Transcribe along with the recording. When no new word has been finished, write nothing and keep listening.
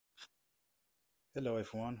Hello,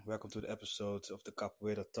 everyone. Welcome to the episode of the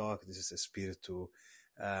Capoeira Talk. This is Espiritu.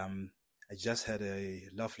 I just had a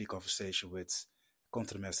lovely conversation with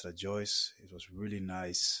Contramestra Joyce. It was really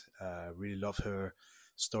nice. Really loved her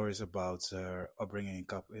stories about her upbringing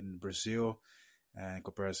in Brazil and in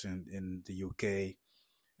comparison in the UK,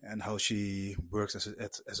 and how she works as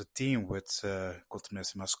a team with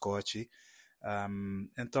Contramestra Mascote,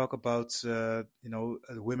 and talk about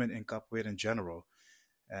women in capoeira in general.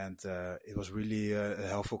 And it was really a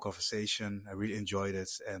helpful conversation. I really enjoyed it,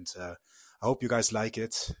 and I hope you guys like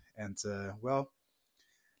it. And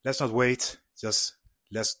let's not wait. Just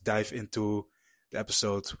let's dive into the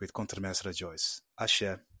episode with Contramestra Joyce. Ashe.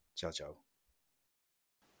 Ciao, ciao.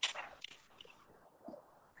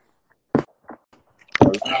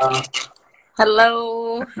 Hola.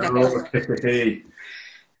 Hello. Hello. Hey,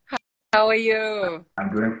 How are you?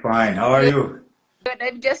 I'm doing fine. How are Good. you? Good.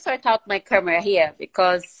 I've just sort out my camera here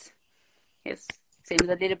because it seems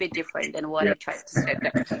a little bit different than what Yeah. I tried to set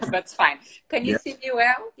up. That's fine. Can you Yeah. see me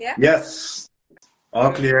well? Yeah? Yes. All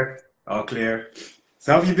Good. clear. All clear.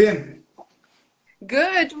 So how have you been?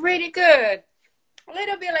 Good. Really good. A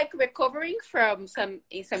little bit like recovering from some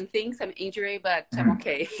injury, but I'm Mhm.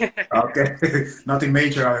 okay. Okay. Nothing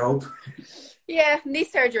major, I hope. Yeah, knee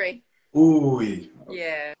surgery. Ooh.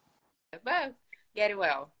 Yeah, but getting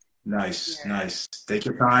well. Nice, Yeah. nice. Take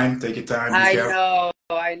your time. Take your time. Be I careful. know.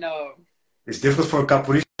 I know. It's difficult for a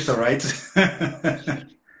capoeirista, right?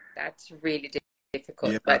 That's really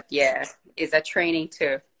difficult, Yeah. but yeah, it's a training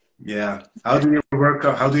too. Yeah. How do you work?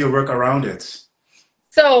 How do you work around it?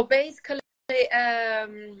 So basically,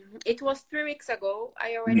 it was 3 weeks ago.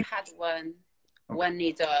 I Mm. already had one Okay. one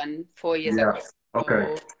knee done 4 years Yeah. ago.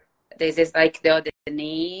 Okay. So this is like the other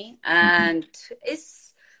knee, Mhm. and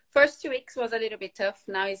it's first 2 weeks was a little bit tough.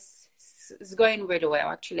 Now it's going really well.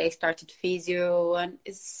 Actually, I started physio, and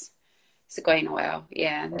it's going well.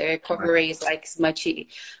 Yeah, the recovery is like as much.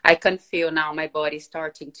 I can feel now my body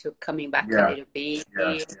starting to coming back a Yeah. little bit.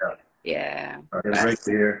 Yeah. Yeah. Yeah, Okay, but great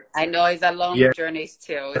to hear. I know it's a long Yeah. journey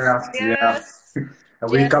still. It's Yeah, yeah.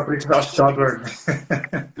 We just couple are stubborn.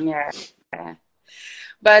 yeah.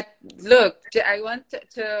 But look, I want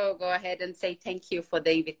to go ahead and say thank you for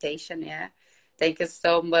the invitation. Yeah, thank you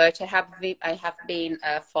so much. I have been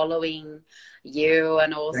following you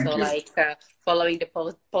and Thank also you. like following the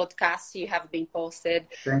podcast you have been posted.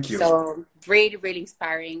 Thank you. So really, really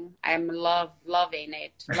inspiring. I'm loving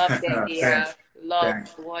it. Love the idea. Thanks. Love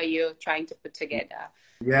Thanks. what you're trying to put together.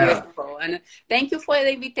 Yeah. Beautiful. And thank you for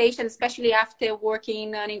the invitation, especially after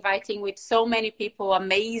working and inviting with so many people,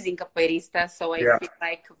 amazing capoeiristas. So I Yeah. feel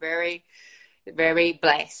like very, very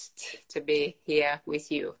blessed to be here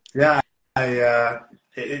with you. Yeah.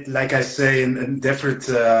 Like I say in different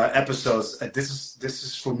episodes, this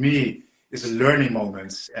is for me is a learning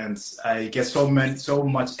moment, and I get so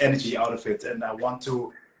much energy out of it, and I want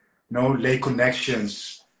to lay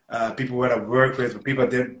connections, people that I work with, people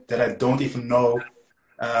that I don't even know,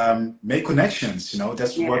 make connections.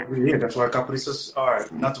 That's Yeah. what we're here. That's what capoeiristas are.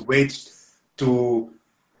 Not wait to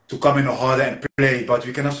come in a hall and play, but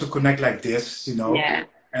we can also connect like this, Yeah.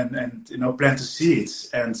 and plant the seeds.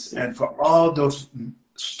 And for all those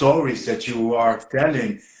stories that you are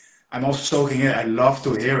telling, I'm also soaking in. I love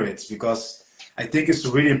to hear it because I think it's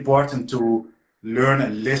really important to learn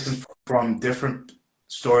and listen from different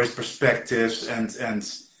stories, perspectives, and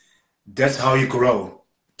that's how you grow.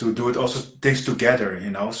 To do it also things together.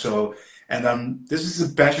 So, and this is a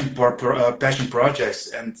passion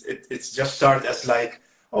projects, and it's just started as like,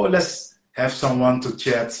 oh, let's have someone to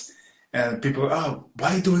chat, and people, oh,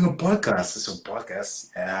 why are you doing a podcast? It's a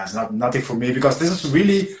podcast. Yeah, it's not nothing for me because this is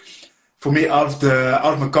really for me out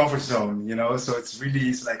of my comfort zone. So it's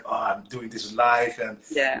like, oh, I'm doing this live and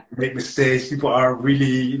Yeah. make mistakes. People are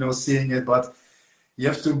really seeing it, but you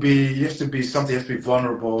have to be something. You have to be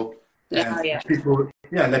vulnerable Yeah. and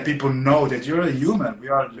Yeah. let people know that you're a human. We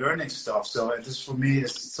are learning stuff. So and this for me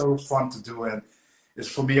is so fun to do, and it's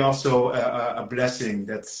for me also a blessing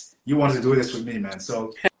that you want to do this with me, man.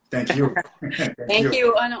 So thank you, thank Thank you.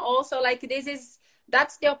 you. And also like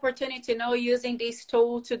that's the opportunity, using this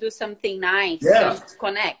tool to do something nice Yeah, and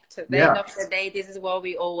connect. At the end yeah, of the day, this is what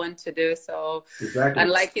we all want to do. So, exactly. and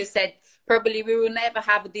like you said, probably we will never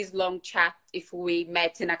have this long chat if we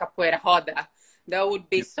met in a capoeira roda. There would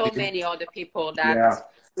be so many other people that Yeah,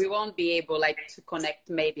 we won't be able like to connect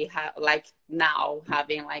maybe like now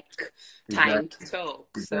having like time exactly, to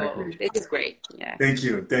talk. So exactly. this is great. Yeah. Thank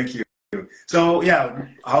you, thank you. So yeah,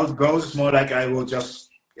 how it goes is more like I will just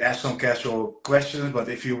ask some casual questions, but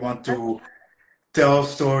if you want to tell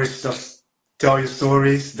stories, just tell your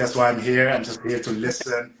stories. That's why I'm here. I'm just here to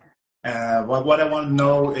listen. What I want to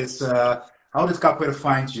know is how did capoeira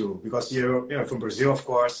find you? Because you're from Brazil, of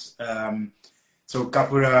course. So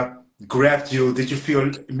capoeira grabbed you. Did you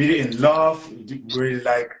feel immediately in love? Did you really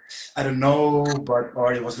like, I don't know, but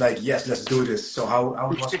or it was like, yes, let's do this. So how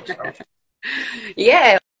it was for you?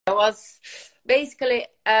 Yeah, I was basically,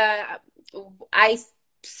 I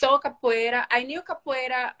saw capoeira. I knew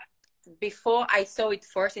capoeira before I saw it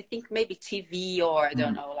first. I think maybe TV or I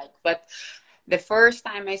don't know, like, but the first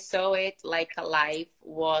time I saw it like alive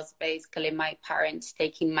was basically my parents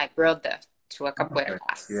taking my brother to a capoeira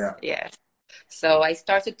class. Yeah. Yeah. So I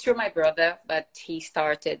started through my brother, but he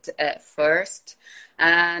started first.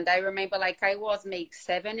 And I remember like I was maybe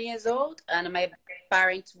 7 years old and my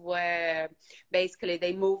parents were basically,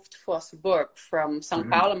 they moved for a suburb from São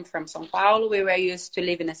Paulo. I'm from São Paulo. We were used to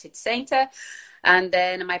live in a city center. And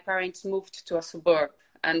then my parents moved to a suburb.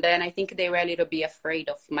 And then I think they were a little bit afraid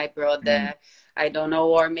of my brother. I don't know,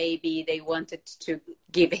 or maybe they wanted to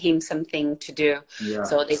give him something to do. Yeah.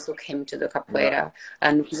 So they took him to the capoeira.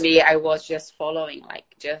 And me, I was just following, like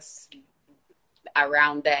just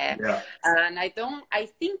around there. Yeah. And I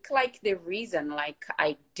think like the reason like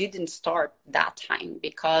I didn't start that time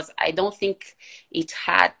because I don't think it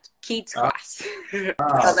had kids class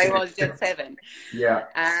because Okay. I was just 7. Yeah.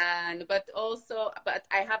 But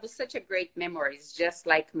I have such a great memories, just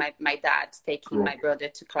like my dad taking my brother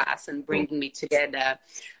to class and bringing me together,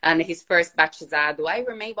 and his first batizado. I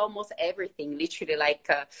remember almost everything, literally, like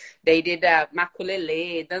they did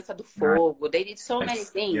maculelê, dança do fogo. They did so many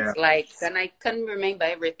things, like, and I can't remember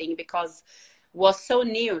everything because it was so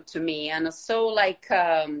new to me and so like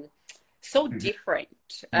so different.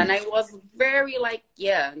 And I was very like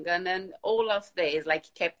young, and then all of this like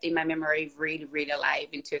kept in my memory really, really alive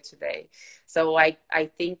until today. So I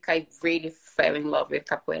think I really fell in love with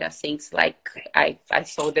capoeira since like I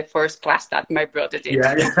saw the first class that my brother did.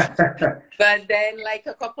 Yeah. But then like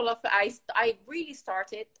I really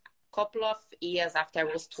started a couple of years after I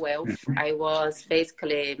was 12. I was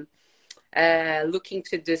basically looking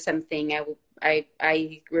to do something.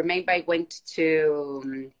 I remember I went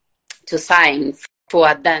to sign for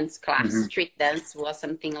a dance class. Street dance was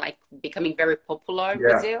something like becoming very popular in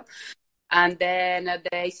Brazil. And then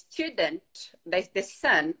the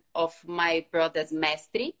son of my brother's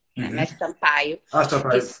mestre, Mestre Sampaio,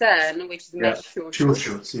 his son, which is Mestre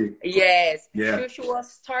Xuxu. Yes, Xuxu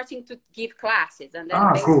was starting to give classes. And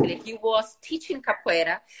then basically he was teaching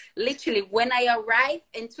capoeira. Literally, when I arrived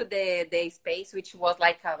into the space, which was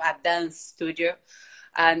like a dance studio,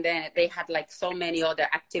 and then they had like so many other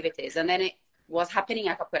activities. And then it was happening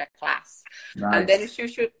a capoeira class. Nice. And then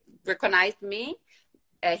Xuxu recognized me.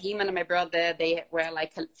 Him and my brother, they were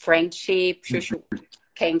like a friendship. Xuxu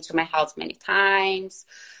came to my house many times.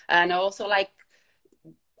 And also like,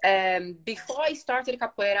 before I started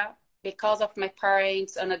capoeira, because of my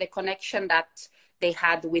parents and the connection that they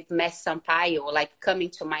had with Mestre Sampaio, like coming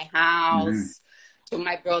to my house, to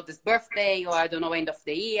my brother's birthday, or I don't know, end of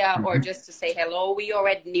the year, or just to say hello. We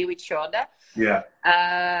already knew each other. Yeah.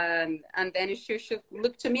 And then Xuxu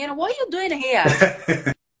looked to me and, what are you doing here?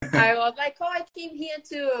 I was like, oh, I came here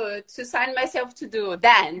to sign myself to do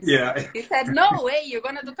dance. Yeah. He said, no way, you're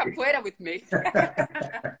going to do capoeira with me.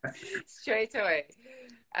 Straight away.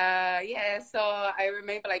 So I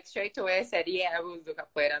remember like straight away I said, yeah, I will do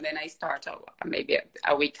capoeira. And then I started maybe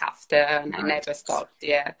a week after, and I never stopped.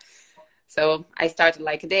 Yeah. So I started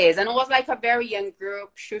like this. And it was like a very young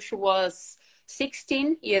group. Xuxu was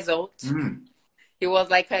 16 years old. He was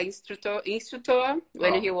like an instructor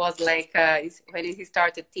when he was like, when he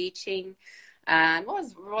started teaching. And it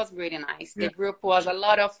was really nice. The group was a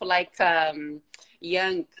lot of like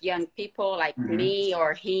young people like me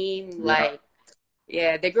or him. Like,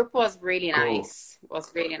 the group was really nice. It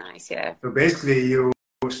was really nice, yeah. So basically you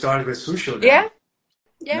started with Xuxu then? Yeah.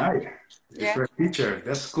 Yeah. Nice. He's your teacher.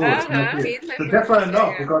 That's cool. He's my so that's what I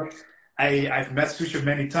love, because I've met Xuxu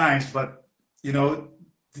many times, but you know,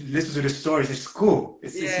 listen to the stories. It's cool.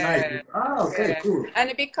 It's nice. Cool.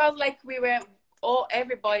 And because like we were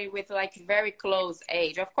everybody with like very close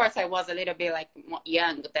age. Of course, I was a little bit like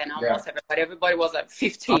young than almost everybody. Everybody was like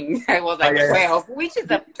 15. I was like 12, which is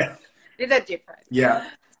a difference. Yeah.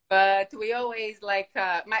 But we always like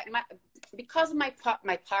because my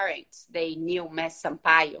parents, they knew Mestre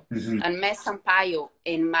Sampaio, and Mestre Sampaio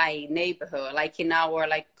in my neighborhood, like in our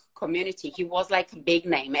like community, he was like a big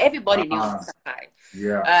name. Everybody knew Mestre Sampaio.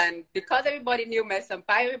 Yeah. And because everybody knew Mestre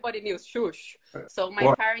Sampaio, everybody knew Xuxu. So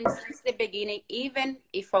my parents, since the beginning, even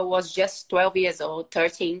if I was just 12 years old,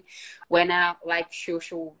 13, when like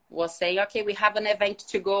Xuxu was saying, okay, we have an event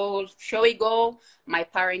to go, shall we go? My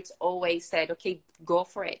parents always said, okay, go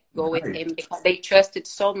for it. Go with him, because they trusted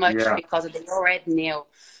so much, because they already knew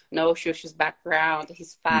no Xuxu's background,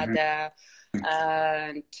 his father.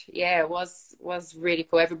 And yeah, it was really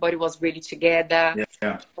cool. Everybody was really together.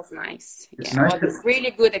 Yeah. It was nice. It's Yeah, nice. it was a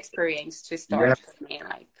really good experience to start for me.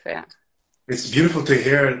 Like, yeah. It's beautiful to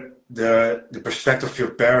hear the perspective of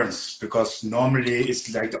your parents, because normally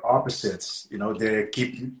it's like the opposites. You know, they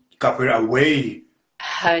keep capoeira away.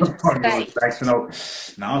 100%. Like, you know,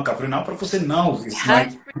 no, capoeira não para você não. It's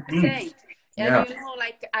like, 100%. yeah. And you know,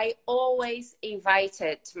 like I always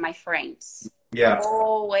invited my friends. Yeah.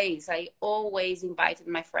 I always invited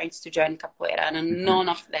my friends to join capoeira, and none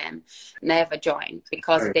of them never joined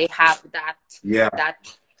because they have that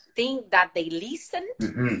thing that they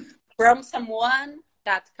listened from someone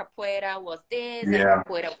that capoeira was this and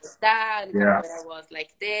capoeira was that and capoeira was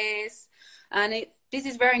like this. And this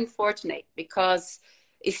is very unfortunate because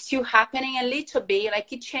it's still happening a little bit.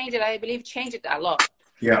 Like it changed, I believe changed a lot.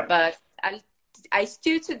 Yeah. But I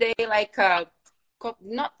still today, like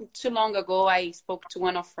not too long ago, I spoke to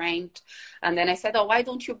one of friend, and then I said, "Oh, why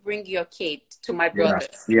don't you bring your kid to my brother's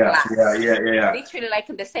class?" Yeah. Literally, like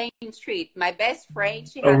in the same street. My best friend,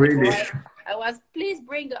 she had Oh, really? a boy. I was, please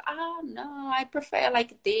bring her. Oh no, I prefer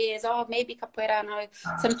like this. Or maybe capoeira, no,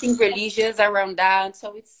 something religious around that.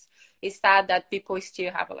 So it's sad that people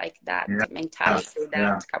still have like that mentality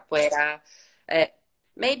that capoeira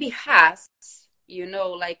maybe has, you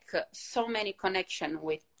know, like so many connection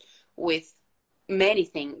with many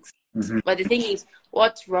things. But the thing is,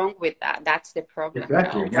 what's wrong with that? That's the problem.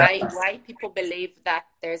 Exactly. Why people believe that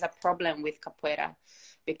there's a problem with capoeira?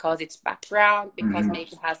 Because it's background, because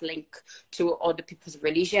maybe it has link to other people's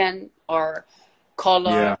religion or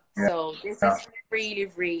color. So this is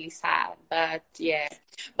really, really sad. But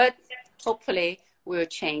but hopefully we'll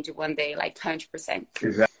change one day, like 100%.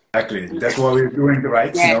 Exactly. That's what we're doing,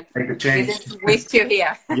 right? Yeah. You know, make a change. We're still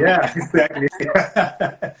here. Yeah, exactly.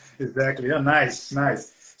 Exactly. Yeah, nice.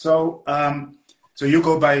 So, so you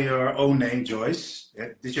go by your own name, Joyce.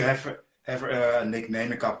 Did you have ever a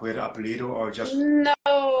nickname in capoeira, apelido, or just?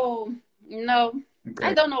 No. Okay.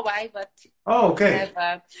 I don't know why, but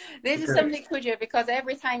never. This is something peculiar because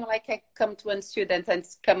every time like I come to one student and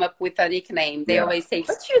come up with a nickname, they always say,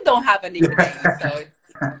 "But you don't have a nickname," so it's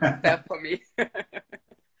tough for me.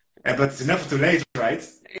 But it's never too late, right?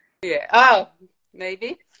 Yeah. Oh,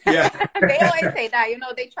 maybe. Yeah. They always say that. You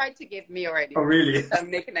know, they tried to give me already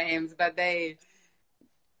some nicknames, but they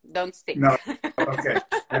don't stick. No. Okay.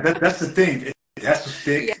 And that's the thing. It has to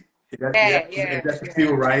stick. Yeah. It has to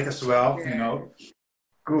feel right as well. You know.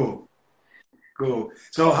 Cool.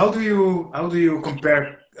 So how do you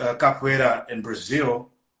compare capoeira in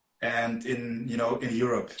Brazil and in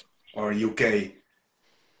Europe or UK?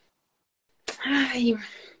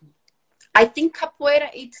 I think capoeira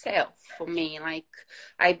itself, for me, like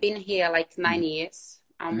I've been here like 9 years,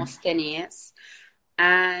 almost 10 years,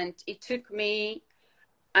 and it took me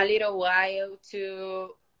a little while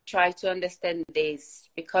to try to understand this,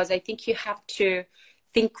 because I think you have to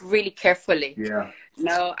think really carefully,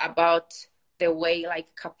 about the way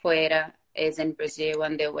like capoeira is in Brazil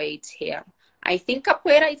and the way it's here. I think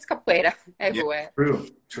capoeira is capoeira everywhere. Yeah,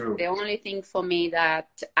 true. The only thing for me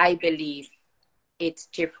that I believe it's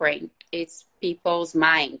different, it's people's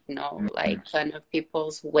mind, like kind of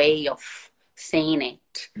people's way of saying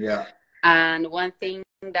it. Yeah. And one thing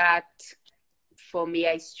that for me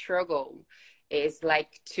I struggle is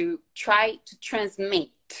like to try to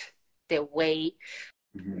transmit the way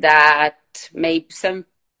that maybe some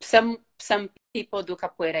people do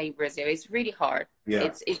capoeira in Brazil. It's really hard.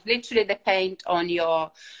 Yeah. It literally depends on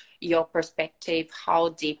your perspective, how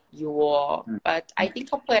deep you are. But I think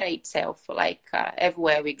capoeira itself, like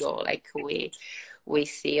everywhere we go, like we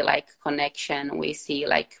see like connection, we see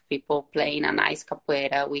like people playing a nice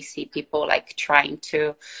capoeira, we see people like trying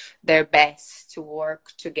to their best to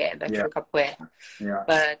work together through capoeira. Yeah.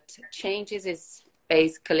 But changes is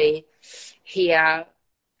basically here,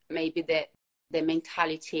 maybe the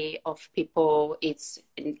mentality of people, it's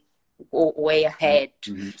way ahead.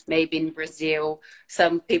 Maybe in Brazil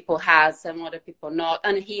some people have, some other people not,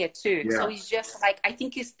 and here too. So it's just like, I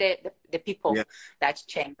think it's the people that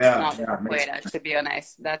change, not the capoeira, to be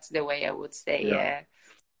honest. That's the way I would say.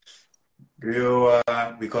 Do you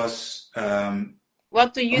because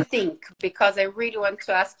what do you think? Because I really want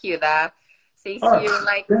to ask you that, since you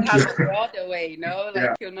like have a broader way,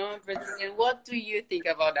 Brazilian. What do you think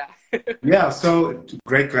about that? Yeah, so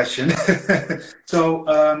great question. So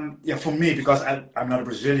for me, because I'm not a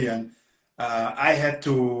Brazilian, I had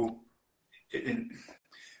to,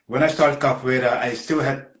 when I started capoeira, I still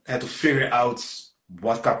had to figure out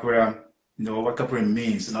what capoeira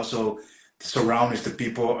means, and also the surroundings, the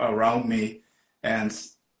people around me. And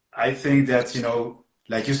I think that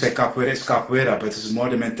like you say, capoeira is capoeira, but it's more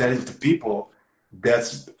the mentality of the people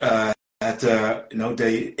that's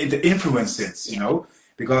they influence it,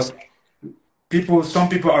 because some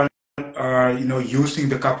people are using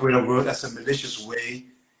the capoeira word as a malicious way,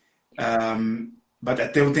 but I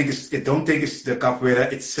don't think it's the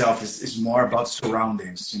capoeira itself. It's more about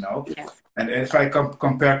surroundings, Yeah. And if I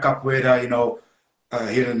compare capoeira,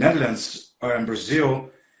 here in the Netherlands or in Brazil,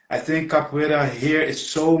 I think capoeira here is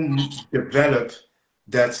so developed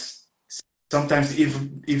that sometimes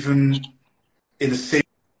even in the same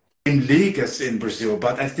league as in Brazil.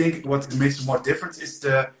 But I think what makes it more different is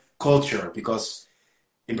the culture, because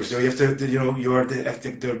in Brazil you have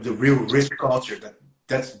the real risk culture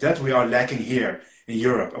that we are lacking here in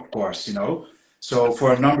Europe, of course, So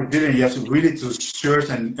for a non-Brazilian, you have to really to search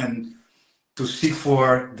and to seek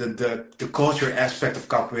for the culture aspect of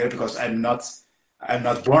capoeira, because I'm not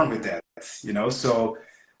born with that, So,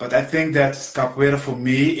 but I think that capoeira for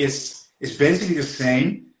me is basically the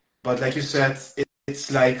same, but like you said,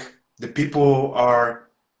 it's like the people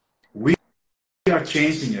we are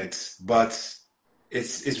changing it, but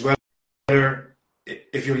it's whether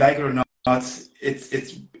if you like it or not,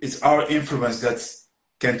 it's our influence that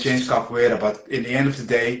can change capoeira. But in the end of the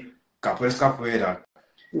day, capoeira is capoeira.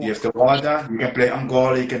 Yeah. You have the Wada, you can play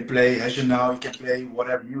Angola, you can play Regional, you can play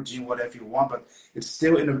whatever, Eugene, whatever you want, but it's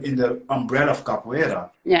still in the umbrella of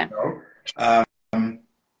capoeira. Yeah.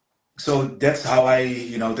 So that's how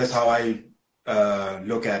I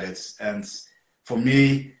look at it. And for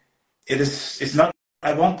me, it's not,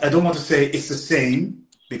 I don't want to say it's the same,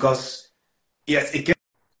 because yes, it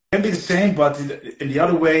can be the same, but in the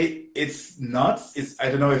other way, it's not. I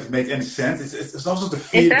don't know if it makes any sense. It's also the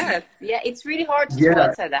feeling. It does. Yeah, it's really hard to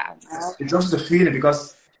answer that. It's also the feeling,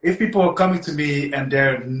 because if people are coming to me and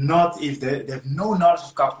if they have no knowledge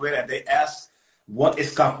of capoeira and they ask what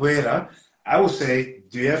is capoeira, I will say,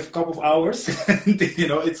 do you have a couple of hours?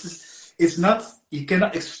 It's not. You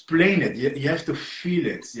cannot explain it. You have to feel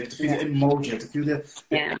it. You have to feel the emotion. You have to feel the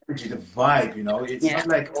energy, the vibe. It's not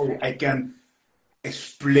like, oh, I can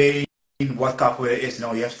explain what capoeira is.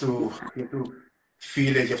 No, you have to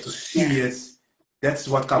feel it. You have to see it. That's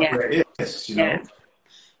what capoeira is.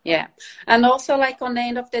 Yeah, and also like on the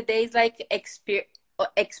end of the day, it's like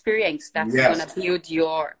experience that's gonna build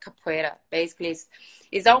your capoeira. Basically,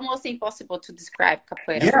 it's almost impossible to describe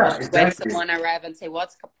capoeira when someone arrives and say,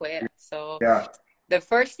 "What's capoeira?" So the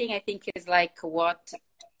first thing I think is like what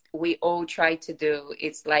we all try to do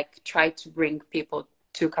is like try to bring people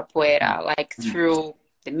to capoeira, like through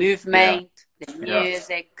the movement, the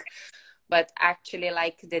music, but actually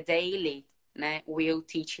like the daily. We'll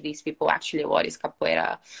teach these people actually what is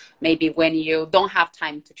capoeira. Maybe when you don't have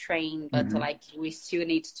time to train, but like we still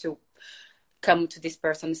need to come to this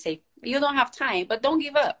person and say, you don't have time, but don't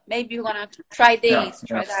give up. Maybe you're gonna try this,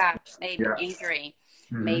 try that, maybe injury,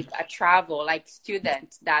 maybe a travel, like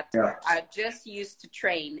students that are just used to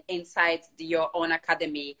train inside your own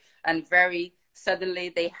academy, and very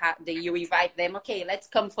suddenly you invite them, okay, let's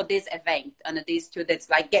come for this event, and these students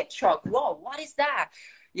like get shocked. Whoa, what is that?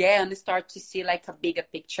 Yeah, and start to see like a bigger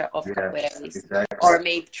picture of capoeira, or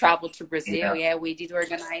maybe travel to Brazil. Yeah, we did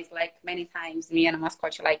organize like many times, me and a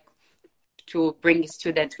mascot, like to bring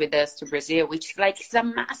students with us to Brazil, which is like it's a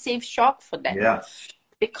massive shock for them,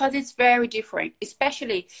 because it's very different,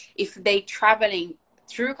 especially if they traveling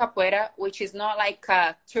through capoeira, which is not like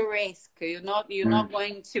a tourist. You're not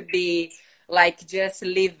going to be like just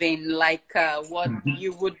living like what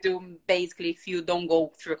you would do basically if you don't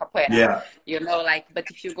go through capoeira. But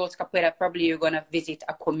if you go to capoeira, probably you're gonna visit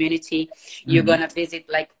a community. You're gonna visit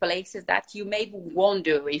like places that you maybe won't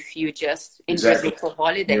do if you just in Brazil for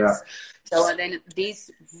holidays. So then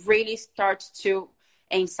this really starts to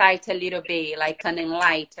incite a little bit, like an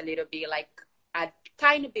enlight a little bit, like a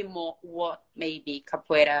tiny bit more what maybe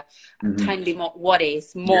capoeira, a tiny bit more what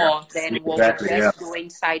is more than what we just do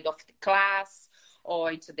inside of the class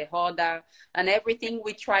or into the roda, and everything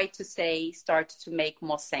we try to say starts to make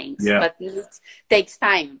more sense. But it takes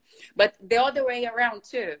time. But the other way around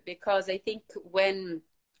too, because I think when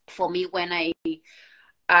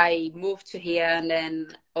I moved to here, and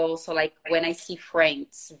then also like when I see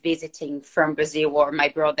friends visiting from Brazil, or my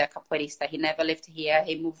brother capoeirista, he never lived here.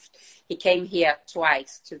 He came here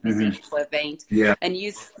twice to visit for event, and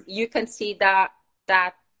you can see that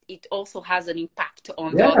it also has an impact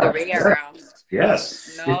on the other way around.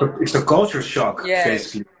 Yes, it's a culture shock.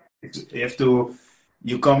 Basically,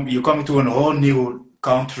 you come to a whole new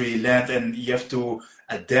country, land, and you have to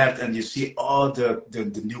adapt, and you see all the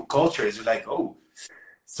new cultures. You're like, oh.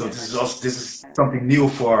 So this is something new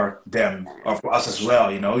for them, or for us as well.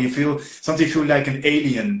 You feel like an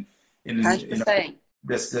alien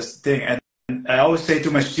that's the thing. And I always say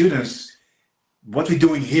to my students, what we're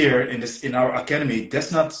doing here in our academy,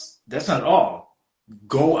 that's not all.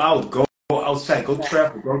 Go out, go outside, go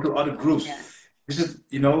travel, go to other groups. Yeah. This is,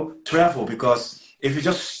 travel, because if you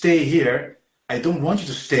just stay here, I don't want you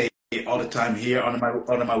to stay all the time here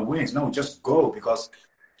under my wings. No, just go, because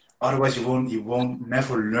otherwise you won't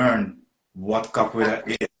never learn what capoeira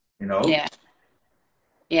is, Yeah.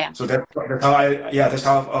 Yeah. So that's how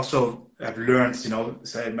I've also have learned,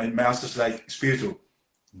 say my master's like spiritual.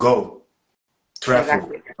 Go, travel.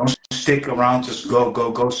 Exactly. Don't stick around, just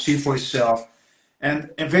go see for yourself.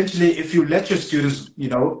 And eventually, if you let your students,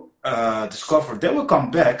 discover, they will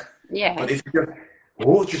come back. Yeah. But if you just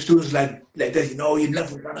hold your students like that, you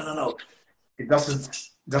never, no. It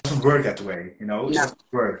doesn't work that way, It doesn't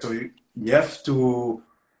work. So you have to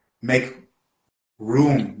make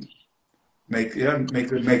room, make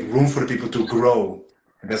room for the people to grow.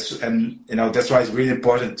 That's why it's really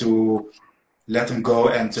important to let them go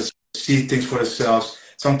and just see things for themselves.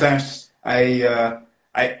 Sometimes I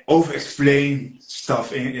over-explain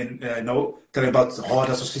stuff in telling about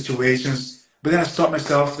hardest of situations, but then I stop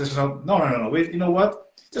myself. There's no, wait, you know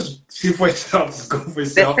what? Just see for yourself. Just go for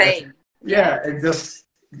yourself. The same. And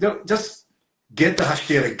just get the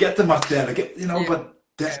hashira, get the martella, but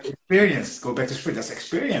that experience, go back to spirit. That's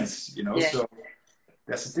experience, So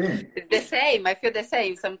that's the thing. It's the same. I feel the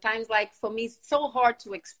same. Sometimes, like, for me, it's so hard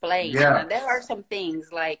to explain. Yeah. And there are some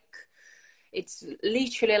things, like, it's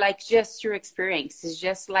literally like just your experience. It's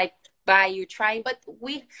just like by you trying, but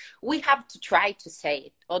we have to try to say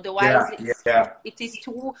it. Otherwise, it is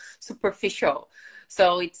too superficial.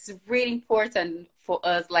 So it's really important for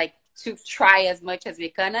us, like, to try as much as we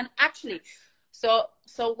can. And actually, so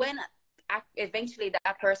when eventually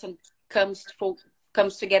that person comes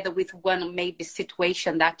together with one maybe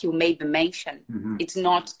situation that you maybe mention, it's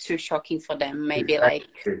not too shocking for them. Maybe like,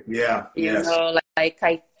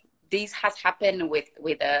 this has happened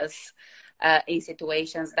with us in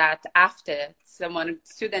situations that after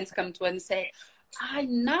students come to us and say,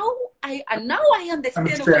 now I understand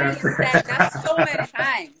what you said that so many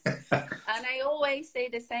times. And I always say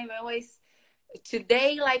the same.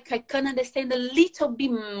 Today, like, I can understand a little bit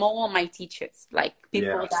more my teachers, like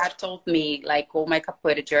people that told me, like, all my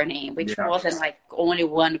capoeira journey, which wasn't like only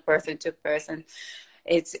one person, two person.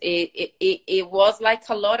 It was like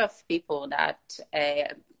a lot of people that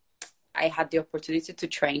I had the opportunity to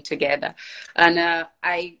train together. And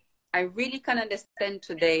I really can understand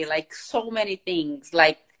today, like, so many things,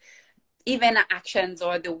 like even actions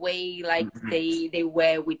or the way, like, they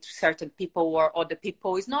were with certain people or other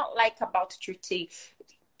people. It's not like about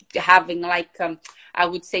having like, I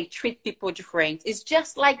would say, treat people different. It's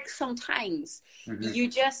just like sometimes you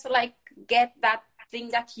just like get that thing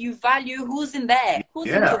that you value. Who's in there? In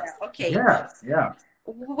there? Okay. Yeah.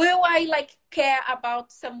 Will I like care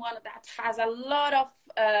about someone that has a lot of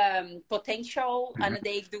potential and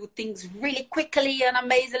they do things really quickly and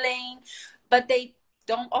amazingly, but they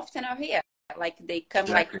don't often are here. Like, they come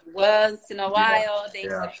like once in a while, they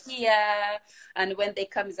disappear, and when they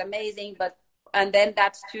come is amazing, and then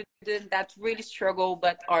that student that really struggle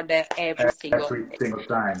but are there every single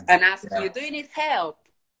time and ask you, do you need help?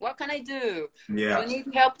 What can I do? Yeah. Do you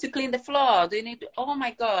need help to clean the floor? Do you need, oh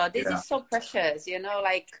my God, this is so precious,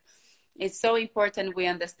 like, it's so important we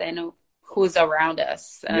understand who's around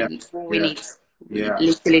us and who we need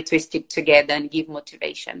literally to stick together and give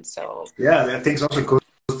motivation. So I think it's also good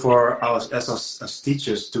for us as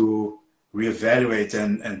teachers to reevaluate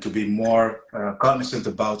and to be more cognizant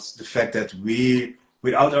about the fact that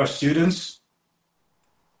without our students,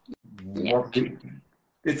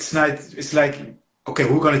 it's like, okay,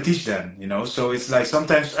 who's going to teach them, So it's like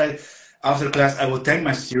sometimes after class, I will thank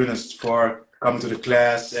my students for coming to the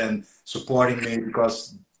class and supporting me,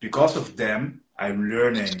 because of them, I'm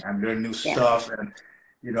learning new stuff, and,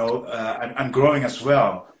 I'm growing as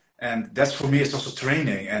well. And that's, for me, it's also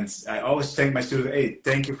training. And I always thank my students, hey,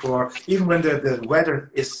 thank you for, even when the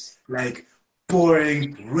weather is like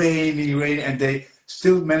pouring, rainy, and they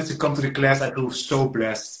still manage to come to the class, I feel so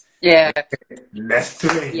blessed. Yeah. Let's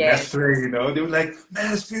train. They were like,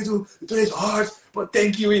 man, spiritual, today's hard, but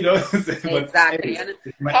thank you, Exactly. And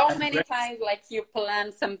how many times, like, you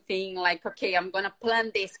plan something, like, okay, I'm going to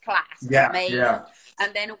plan this class.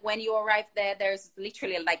 And then when you arrive there, there's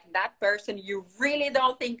literally, like, that person you really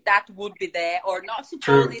don't think that would be there or not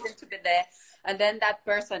supposed even to be there. And then that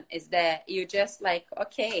person is there. You're just like,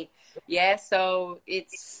 okay. So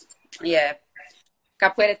it's,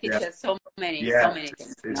 Capoeira teaches so many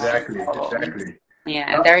things. Exactly.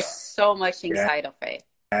 And there's so much inside of it.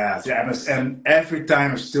 And every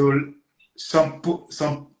time still some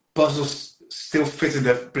puzzles still fit in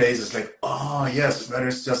that places. Like, oh yes, whether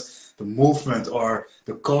it's just the movement or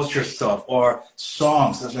the culture stuff or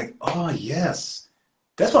songs. I was like, oh yes,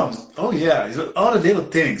 that's what. Oh yeah, it's all the little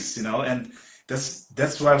things, and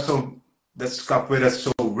that's why that's capoeira is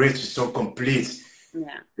so rich, so complete.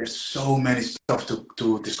 Yeah. There's so many stuff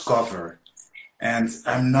to discover. And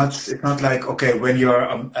it's not like, okay, when you're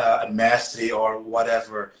a mastery or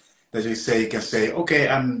whatever, that you can say, okay,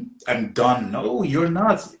 I'm done. No, you're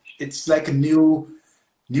not. It's like a new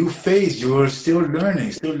phase. You're still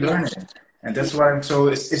learning, still learning. And that's why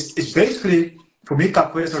it's basically, for me,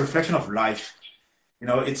 capoeira is a reflection of life.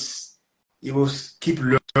 You will keep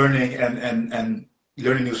learning and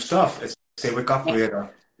learning new stuff. It's same with capoeira.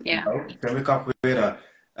 Yeah. Same with capoeira.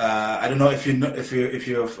 I don't know if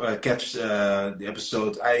you've catch the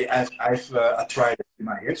episode. I've arthritis in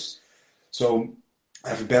my hips, so I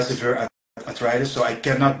have a bad severe arthritis, so I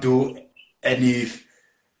cannot do any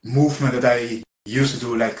movement that I used to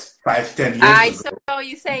do like 5-10 years I ago. saw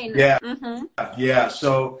you saying. Yeah, Mm-hmm. yeah.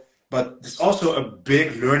 So, but it's also a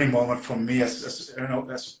big learning moment for me as as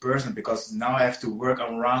a person, because now I have to work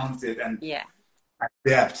around it and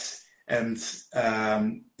adapt. And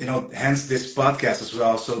hence this podcast as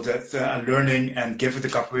well, so that I'm learning and giving the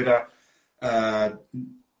capoeira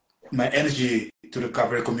my energy to the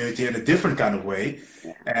capoeira community in a different kind of way.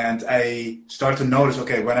 And I start to notice,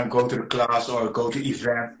 okay, when I'm going to the class or go to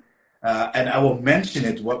event, and I will mention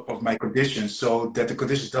it of my conditions, so that the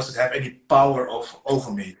condition doesn't have any power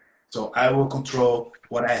over me. So I will control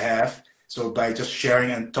what I have. So by just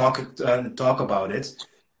sharing and talk about it,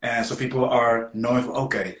 and so people are knowing,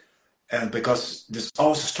 okay. And because there's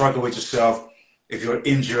always a struggle with yourself. If you're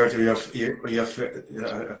injured or you have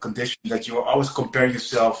a condition, that you're always comparing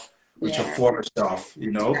yourself with your former self,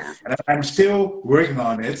 And I'm still working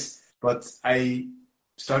on it, but I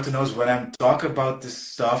start to notice when I'm talking about this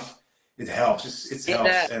stuff, it helps. It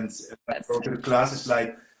helps. And when I go to the class, it's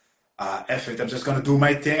like, F it. I'm just gonna do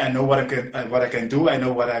my thing. I know what I can do. I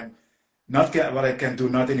know what what I can do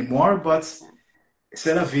not anymore. But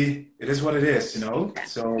c'est la vie. It is what it is,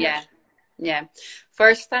 So yeah.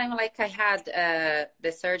 First time like I had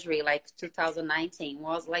the surgery, like 2019,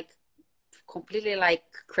 was like completely like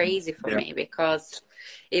crazy for me, because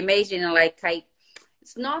imagine like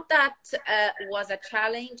it's not that was a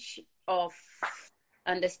challenge of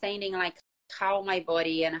understanding like how my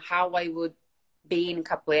body and how I would be in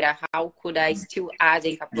capoeira, how could I still add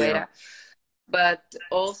in capoeira, but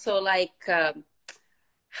also like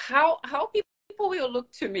how people will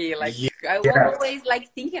look to me, like I was always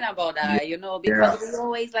like thinking about that, because we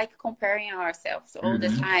always like comparing ourselves all the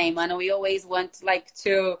time, and we always want like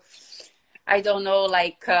to, I don't know,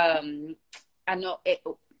 like I know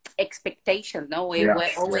expectations. No, we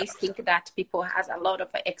always think that people has a lot of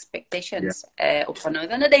expectations upon us,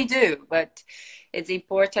 and they do, but it's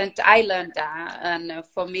important. I learned that, and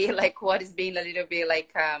for me, like what is being a little bit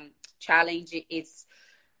like challenging is,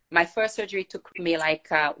 my first surgery took me like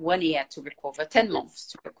 1 year to recover, 10 months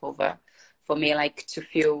to recover, for me like to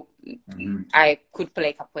feel I could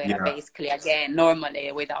play capoeira basically again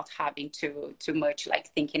normally, without having to too much like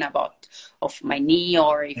thinking about of my knee,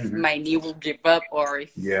 or if my knee will give up, or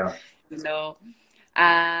if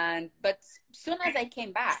and but soon as I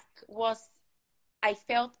came back, I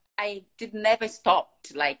felt I did never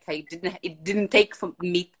stopped. Like it didn't take for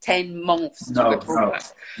me 10 months to recover.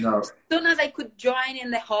 No. As soon as I could join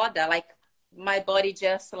in the roda, like my body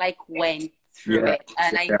just like went through it.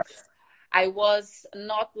 And I was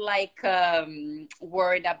not like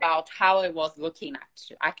worried about how I was looking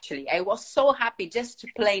at. Actually, I was so happy just to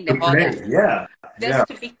play in the roda. Just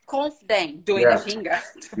to be confident doing the finger.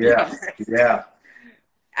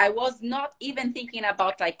 I was not even thinking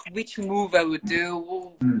about like which move I would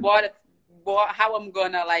do, how I'm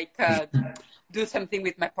gonna like do something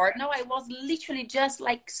with my partner. I was literally just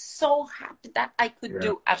like so happy that I could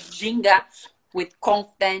do a ginga with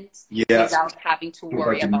confidence without having to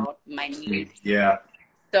worry about my knee.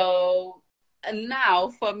 So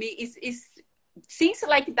now for me, it's since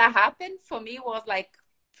like that happened, for me was like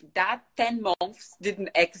that 10 months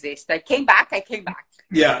didn't exist. I came back. And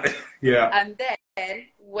then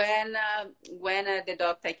when the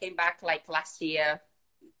doctor came back like last year,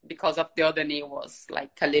 because of the other knee, was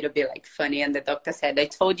like a little bit like funny, and the doctor said, I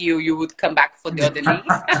told you would come back for the other knee.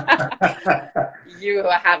 You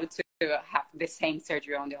have to have the same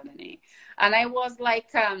surgery on the other knee. And I was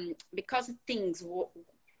like, because things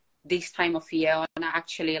this time of year, and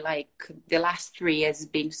actually like the last 3 years has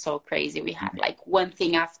been so crazy. We had like one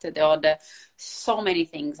thing after the other, so many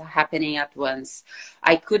things happening at once.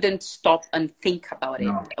 I couldn't stop and think about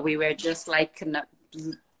it. We were just like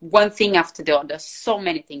one thing after the other, so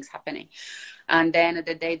many things happening. And then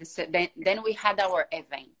the day, then we had our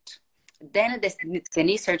event. Then the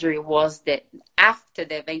knee surgery was after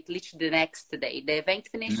the event, literally the next day. The event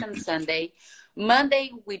finished on Sunday.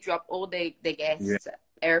 Monday, we dropped all the guests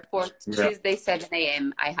airport. Tuesday, 7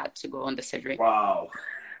 a.m., I had to go on the surgery. Wow.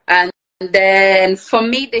 And then for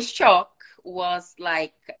me, the shock was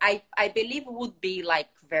like, I believe it would be like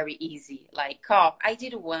very easy. Like, oh, I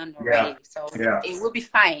did one already, so it will be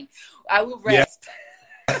fine. I will rest.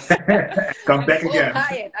 Come back again.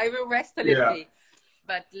 Tired. I will rest a little bit.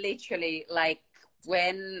 But literally, like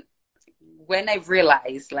when I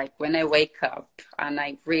realized, like when I wake up and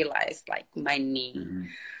I realized like my knee,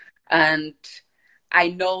 and I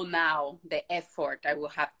know now the effort I will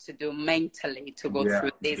have to do mentally to go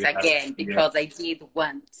through this again, because I did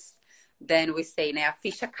once. Then we say, "Né, a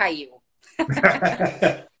ficha caiu."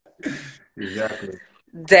 Exactly.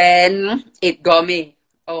 Then it got me.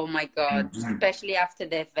 Oh my God! Especially after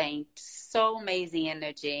the event, so amazing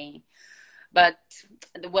energy. But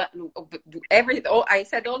I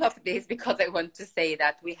said all of this because I want to say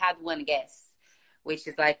that we had one guest, which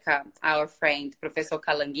is like our friend, Professor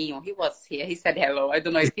Calanguinho. He was here. He said hello. I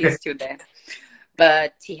don't know if he's still there.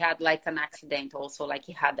 But he had like an accident also, like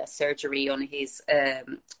he had a surgery on his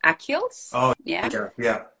Achilles. Oh, yeah.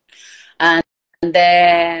 And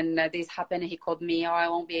then this happened. He called me, I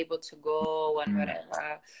won't be able to go and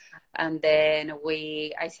whatever. And then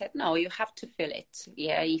I said, no, you have to feel it.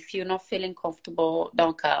 Yeah, if you're not feeling comfortable,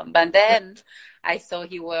 don't come. But then I saw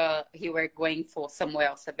he were going for somewhere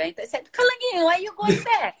else event. I said, Calanguinho, why are you going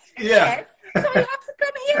there? Yes. So you have to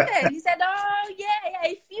come here then. He said, oh, yeah,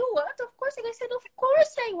 if you want, of course. And I said, of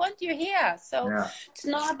course I want you here. So it's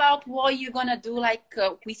not about what you're going to do like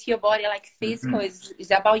with your body, like physical.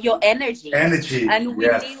 It's about your energy. And we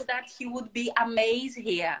knew that he would be amazing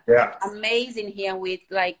here. Yeah. Amazing here with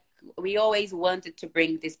like, we always wanted to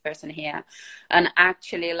bring this person here. And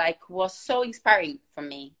actually like was so inspiring for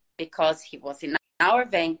me because he was in our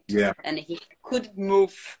event and he could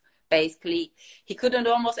move. Basically, he couldn't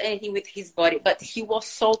do almost anything with his body, but he was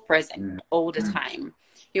so present all the time.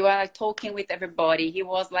 He was like talking with everybody. He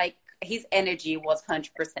was like, his energy was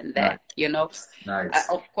 100% there, you know. Nice.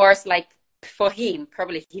 Of course, like for him,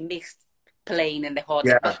 probably he missed playing in the hot.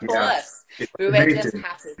 But for us, we were just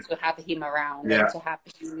happy to have him around and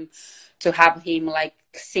to have him like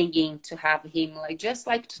singing, to have him like just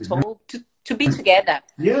like to talk, to be together.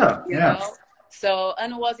 You know? So,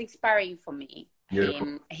 and it was inspiring for me.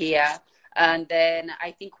 Him here, and then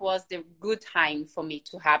I think was the good time for me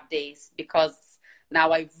to have this because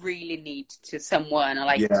now I really need to someone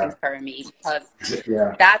like to inspire me because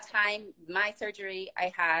that time my surgery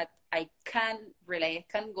I had I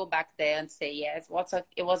can't go back there and say yes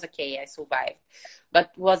it was okay I survived,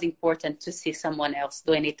 but it was important to see someone else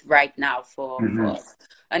doing it right now for us.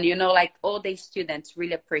 And you know, like all the students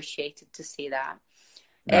really appreciated to see that.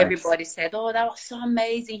 Nice. Everybody said, oh, that was so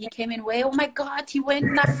amazing. He came in way. Oh, my God. He went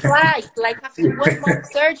on a flight, like after 1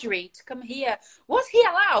 month surgery to come here. Was he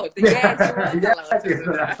allowed? Yes, he was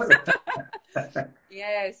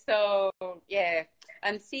allowed. So,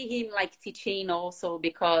 and see him, like, teaching also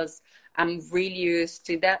because I'm really used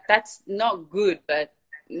to that. That's not good, but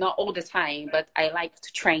not all the time. But I like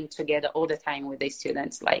to train together all the time with the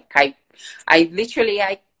students. Like, I literally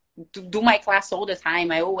do my class all the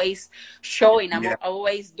time. I always showing, I'm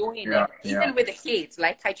always doing it, even with the kids.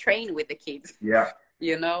 Like I train with the kids,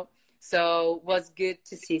 you know. So it was good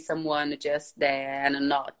to see someone just there and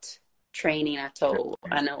not training at all,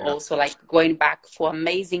 and also like going back for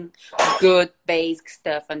amazing, good basic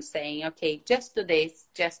stuff and saying, okay, just do this,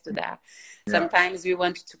 just do that. Sometimes we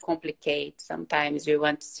want to complicate. Sometimes we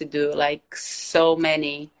want to do like so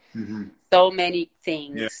many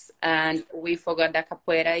things, and we forgot that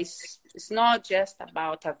capoeira it's not just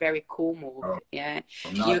about a very cool move.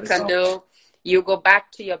 You go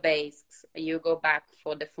back to your basics, you go back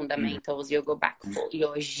for the fundamentals, you go back for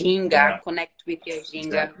your ginga, connect with your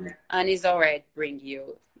ginga, and it's already bring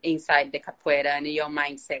you inside the capoeira, and your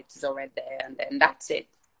mindset is already there, and then that's it.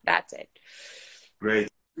 Great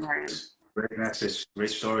message,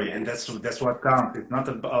 great story, and that's what counts. It's not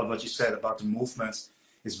about what you said about the movements.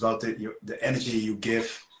 It's about the energy you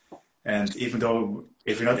give, and even though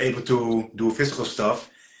if you're not able to do physical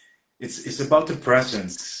stuff, it's about the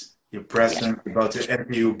presence. Your presence, about the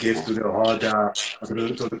energy you give to the roda, to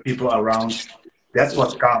the people around. That's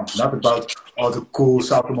what counts. Not about all the cool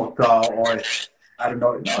salto mortal or I don't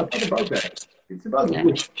know. No, it's not about that. It's about the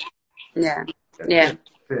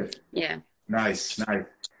good. Nice.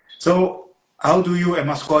 So, how do you and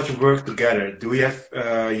Mascotte work together? Do we have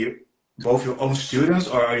both your own students,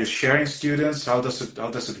 or are you sharing students? How does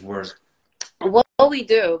it work? What we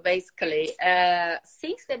do basically,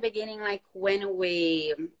 since the beginning, like when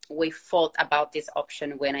we thought about this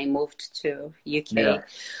option when I moved to UK,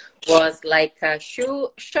 was like,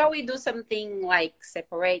 shall we do something like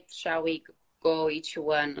separate? Shall we go each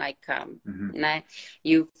one like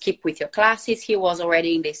you keep with your classes? He was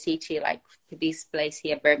already in the city, like this place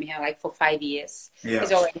here, Birmingham, like for 5 years.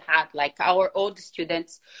 He's already had like our old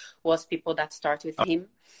students was people that start with him.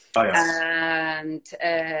 Oh, yeah. And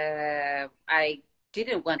I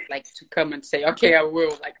didn't want like to come and say, okay, I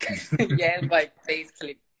will like, like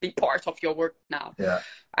basically be part of your work now. Yeah.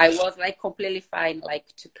 I was like completely fine,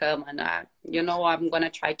 like to come and, I'm going to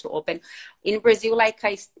try to open in Brazil. Like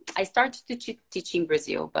I started to teach in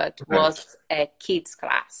Brazil, but was a kids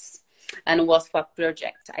class. And was for a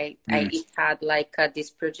project. I had like this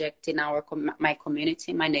project in my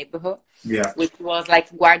community, my neighborhood, which was like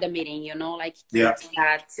guarda meeting, like kids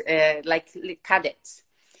that like cadets,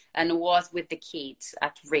 and was with the kids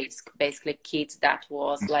at risk, basically kids that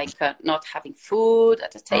was like not having food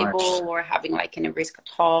at the table or having like any risk at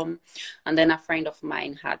home. And then a friend of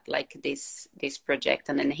mine had like this project,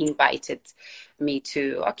 and then he invited me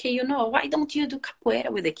to, okay, why don't you do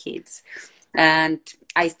capoeira with the kids? And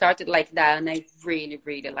I started like that, and I really,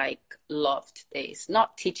 really like loved this.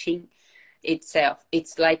 Not teaching itself.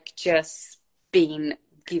 It's like just giving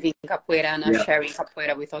capoeira and sharing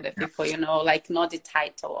capoeira with other people, like not the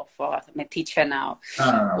title of I'm a teacher now.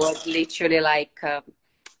 Was literally like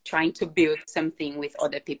trying to build something with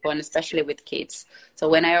other people, and especially with kids. So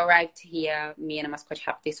when I arrived here, me and Mascote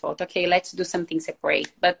have this thought, okay, let's do something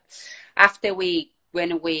separate. But after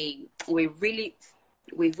when we really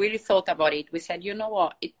thought about it, we said, you know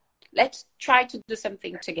what, let's try to do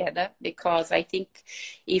something together, because I think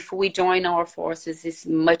if we join our forces, it's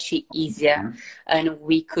much easier, and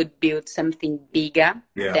we could build something bigger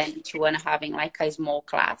than each one having like a small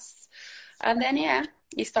class. And then,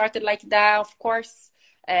 it started like that. Of course,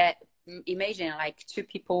 imagine like two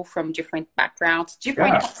people from different backgrounds,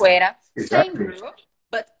 different capoeira, same group,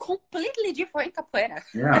 but completely different capoeira.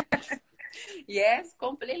 Yeah. Yes,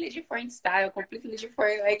 completely different style, completely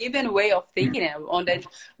different, like even way of thinking on that.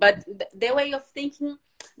 But the way of thinking,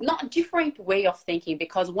 not different way of thinking,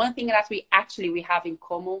 because one thing that we have in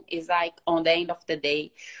common is like on the end of the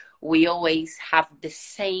day, we always have the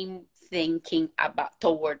same thinking about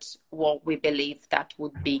towards what we believe that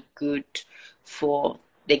would be good for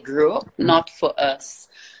the group, not for us,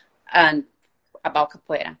 and about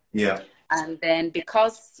capoeira. Yeah. And then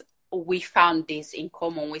because we found this in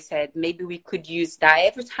common, we said maybe we could use that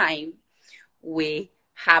every time we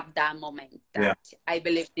have that moment that I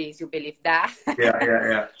believe this, you believe that.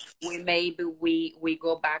 We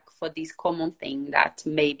go back for this common thing that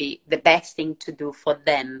maybe the best thing to do for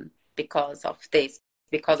them because of this.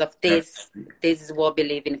 This is what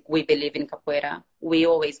we believe in capoeira. We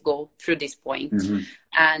always go through this point.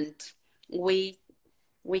 And we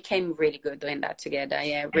came really good doing that together.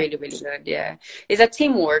 Yeah, really, really good. Yeah. It's a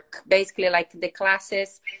teamwork. Basically, like the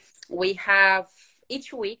classes we have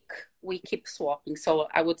each week, we keep swapping. So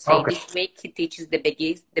I would say this week he teaches the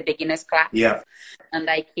beginners class. Yeah. And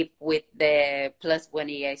I keep with the +1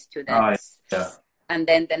 year students. And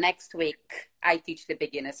then the next week I teach the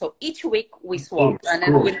beginners. So each week we swap. And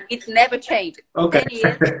then it never changed. 10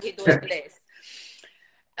 years we doing this.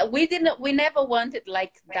 We never wanted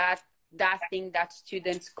like that thing that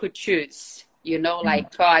students could choose,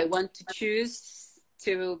 like, I want to choose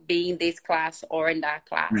to be in this class or in that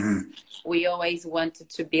class. We always wanted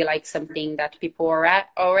to be like something that people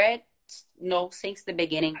already know since the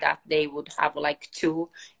beginning, that they would have like 2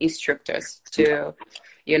 instructors to,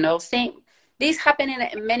 same. This happen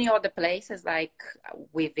in many other places, like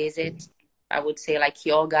we visit, I would say like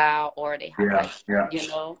yoga, or they have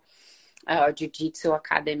or jiu-jitsu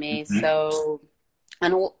academy. So,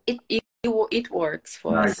 and it works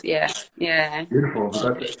for us. Yeah. Beautiful.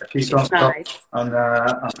 Because at least on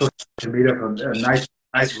social media,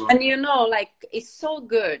 nice one. And like it's so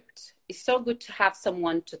good. It's so good to have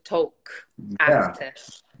someone to talk after.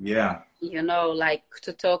 Yeah. Like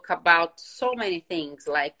to talk about so many things,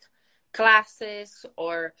 like classes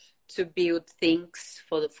or to build things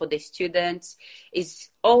for the students. It's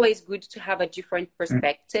always good to have a different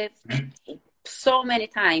perspective. So many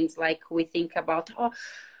times, like we think about,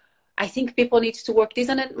 I think people need to work this,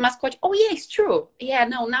 and then Mascote, it's true. Yeah,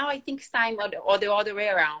 no, now I think it's time, or the other way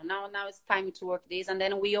around. Now it's time to work this, and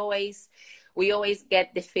then we always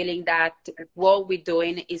get the feeling that what we're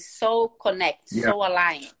doing is so so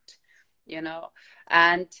aligned, you know.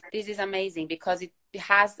 And this is amazing because it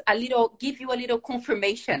has a little, give you a little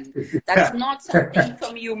confirmation. That's not something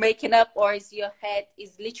from you making up or is your head,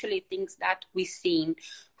 is literally things that we've seen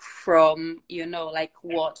from, you know, like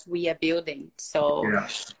what we are building. So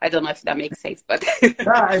I don't know if that makes sense, but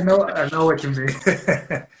I know what you mean.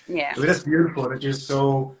 yeah. But that's beautiful that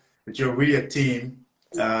you're really a team.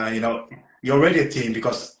 You know, you're already a team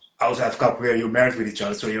because outside of Capoeira you're married with each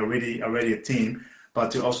other, so you're really already a team.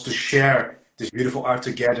 But to share this beautiful art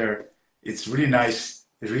together, it's really nice.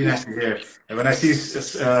 It's really nice to hear. And when I see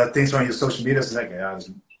things on your social media, it's like, yeah, it's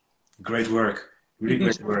great work, really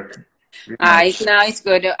great work. Really nice. It's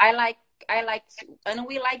good. And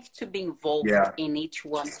we like to be involved in each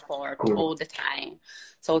one sport all the time.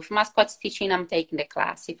 So if mascot's teaching, I'm taking the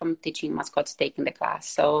class. If I'm teaching, mascot's taking the class.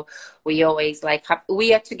 So we always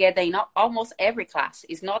we are together in almost every class.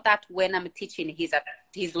 It's not that when I'm teaching, he's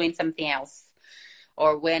doing something else.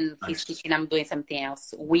 Or when he's teaching, I'm doing something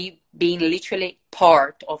else. We being literally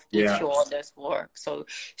part of each other's work. So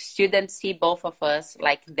students see both of us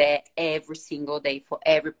like there every single day. For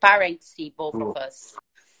every parent see both of us.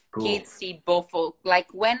 Kids see both of,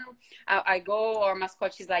 like when I go or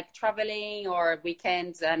mascot is like traveling or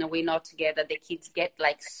weekends and we're not together, the kids get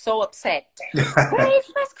like so upset. Where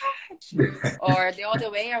is mascot? Or the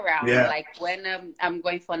other way around. Like when I'm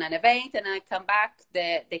going for an event and I come back,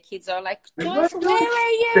 the kids are like, Joyce, where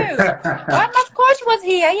are you? Well, mascot was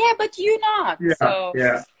here. Yeah, but you not. So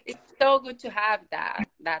it's so good to have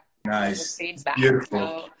that nice feedback. Beautiful.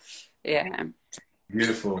 So, yeah.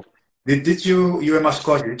 Beautiful. Did you and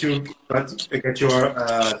Mascot, did you get your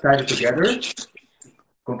title together,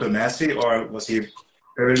 Contramestra, or was he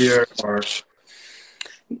earlier? Or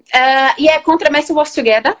Contramestra was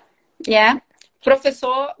together. Yeah,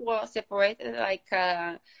 Professor was separated, like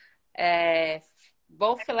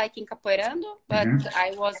both like in Capoeirando, but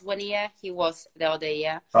I was 1 year, he was the other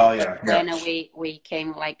year. Oh yeah. When we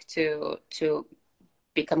came like to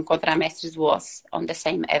become Contramestres was on the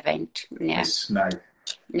same event. Yeah. That's nice.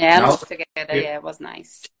 Yeah, now, together. Yeah, it was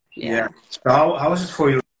nice. Yeah. So how is it for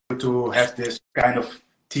you to have this kind of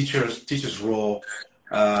teacher's role?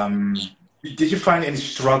 Did you find any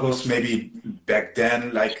struggles maybe back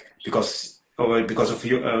then, like because of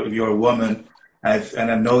you're a woman,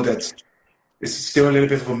 and I know that it's still a little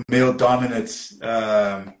bit of a male dominant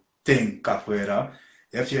thing, capoeira.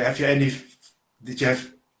 Did you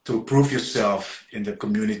have to prove yourself in the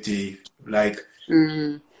community? Like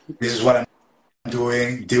this is what I'm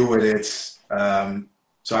doing, deal with it.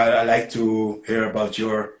 So I like to hear about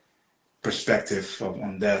your perspective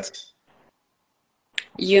on that.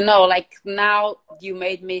 You know, like now you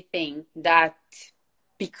made me think that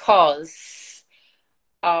because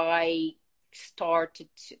I started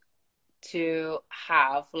to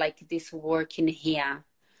have like this work in here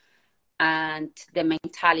and the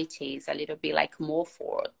mentality is a little bit like more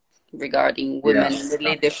forward regarding women in the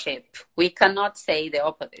leadership. We cannot say the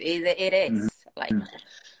opposite. It is like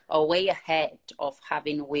a way ahead of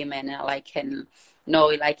having women like in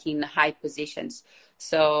high positions.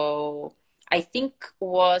 So I think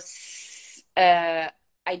was I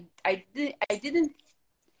didn't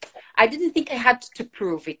think I had to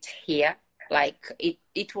prove it here. Like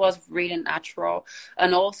it was really natural.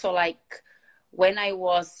 And also like when I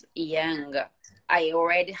was young, I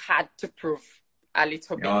already had to prove a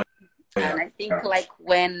little bit. And I think like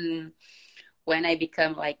when I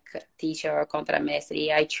become like a teacher or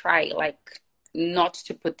contramestre, I try like not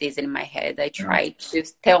to put this in my head. I try to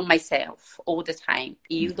tell myself all the time,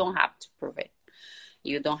 you don't have to prove it.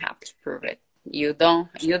 You don't have to prove it. You don't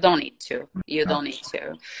need to. You don't need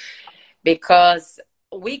to. Because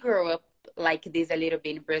we grew up like this a little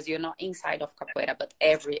bit in Brazil, not inside of capoeira, but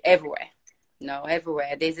everywhere. No,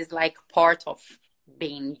 everywhere. This is like part of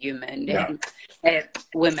being human and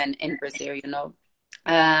women in Brazil, you know.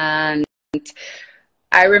 And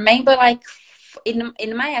I remember like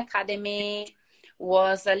in my academy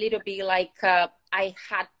was a little bit like I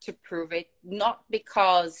had to prove it, not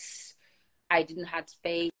because I didn't have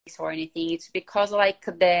space or anything. It's because like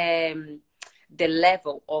the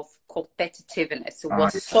level of competitiveness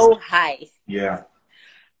was so high. Yeah.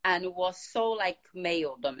 And it was so like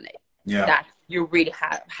male dominated. Yeah. That you really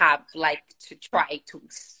have like to try to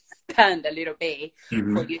stand a little bit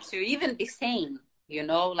for you to even be sane, you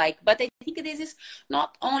know, like, but I think this is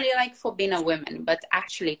not only like for being a woman, but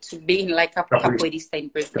actually to being like a capoeirista in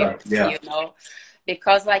Brazil, you know,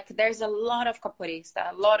 because like there's a lot of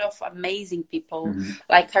capoeirista, a lot of amazing people.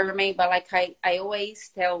 Like I remember, like I always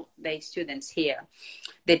tell the students here,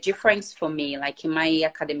 the difference for me, like in my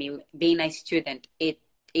academy, being a student, it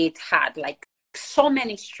had like so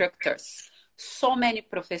many instructors, so many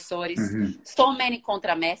professores, so many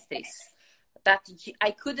contramestres that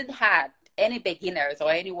I couldn't have any beginners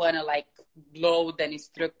or anyone like below the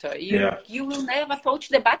instructor. You will never touch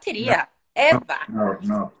the bateria, ever.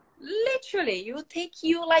 No. Literally, it will take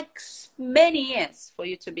you like many years for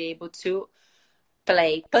you to be able to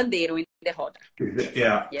play pandeiro in the roda.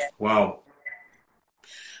 Yeah. Wow.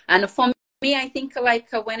 And for me, I think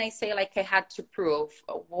like when I say like I had to prove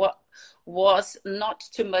what was not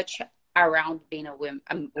too much around being a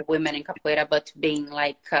woman in capoeira, but being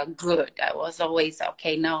like good. I was always,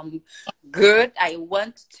 okay, now I'm good. I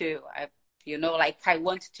want to, like I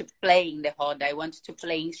want to play in the roda. I want to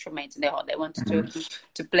play instruments in the roda. I want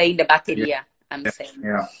to play in the bateria, I'm saying.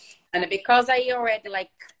 Yeah. And because I already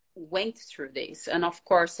like went through this, and of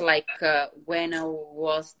course like when I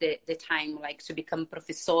was the time like to become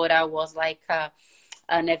professora was like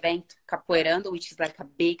an event capoeirando, which is like a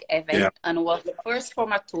big event, and was the first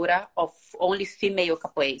formatura of only female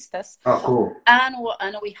capoeiristas. Oh, cool.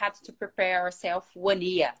 And we had to prepare ourselves 1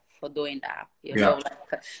 year for doing that, you know,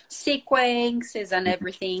 like sequences and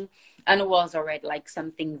everything, and it was already like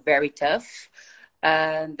something very tough.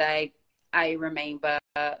 And I remember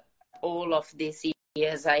all of these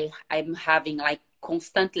years I'm having like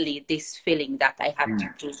constantly this feeling that I have to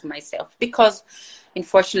prove myself, because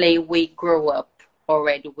unfortunately we grow up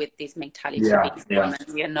already with this mentality of being woman,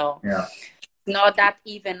 you know. Not that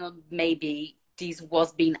even maybe this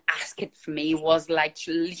was being asked for me, it was like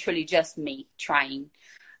literally just me trying.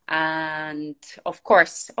 And of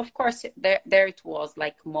course there it was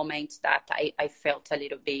like moments that I felt a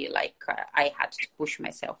little bit like I had to push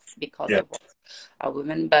myself because I was a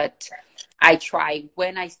woman. But I tried,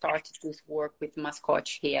 when I started this work with mascot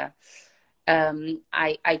here,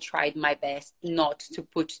 I tried my best not to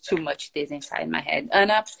put too much this inside my head,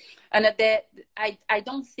 and I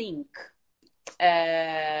don't think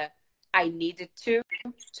I needed to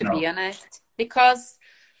be honest, because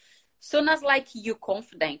soon as like you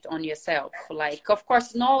confident on yourself, like of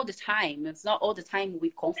course not all the time, it's not all the time we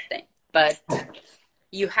confident, but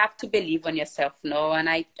you have to believe on yourself, no? And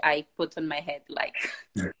I put on my head like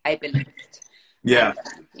I believed.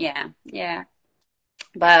 And,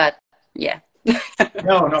 but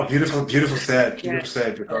no, beautiful said, because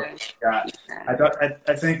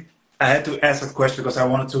I think I had to ask a question because I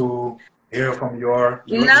wanted to hear from your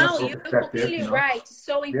no, you're perspective. completely right.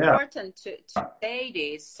 So important to say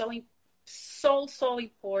this. So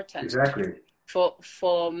important. Exactly.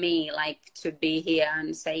 For me, like to be here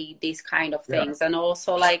and say these kind of things, and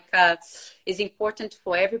also like it's important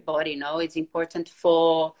for everybody. No, it's important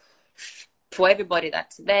for everybody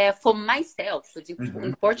that's there. For myself, it's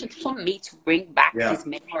important for me to bring back these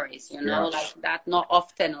memories. You know, like that. Not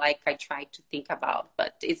often, like I try to think about,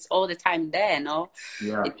 but it's all the time there. No.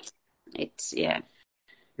 It's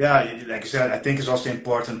like you said, I think it's also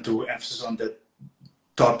important to emphasize on that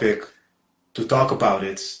topic, to talk about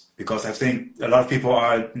it, because I think a lot of people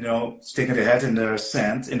are, sticking their head in the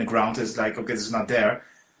sand, in the ground. It's like, okay, this is not there,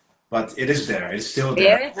 but it is there. It's still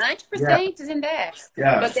there. 100% is in there.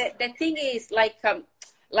 But the thing is, like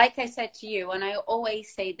I said to you, and I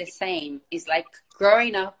always say the same, is like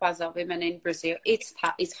growing up as a woman in Brazil, it's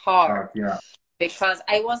hard. Because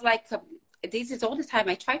I was like, this is all the time.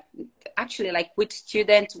 I try actually like with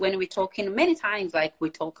students when we're talking many times, like we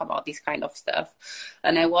talk about this kind of stuff.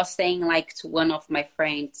 And I was saying like to one of my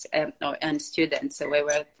friends and students, so we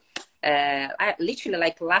were literally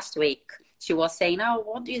like last week, she was saying, oh,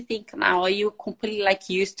 what do you think now? Are you completely like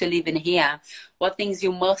used to living here? What things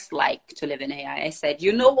you must like to live in here? I said,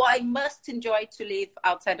 you know what I must enjoy to live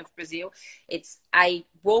outside of Brazil? It's I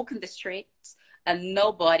walk in the streets and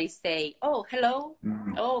nobody say, oh, hello,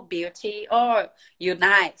 oh, beauty, or you're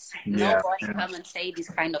nice. Nobody come and say this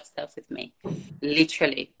kind of stuff with me,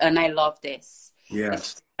 literally. And I love this.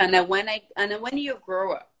 And then when you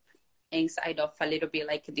grow up inside of a little bit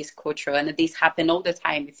like this culture, and this happen all the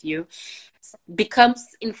time with you,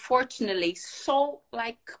 becomes unfortunately so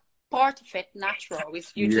like part of it natural.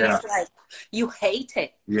 If you just like you hate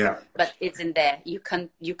it, but it's in there. You can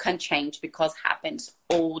change because happens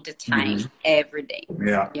all the time, every day.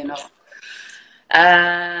 You know.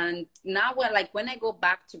 And now when I go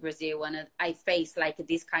back to Brazil and I face like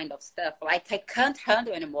this kind of stuff, like I can't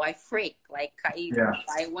handle anymore. I freak. Like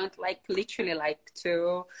I want like literally like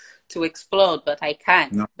to explode, but I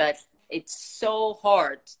can't. No. But it's so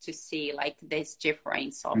hard to see like this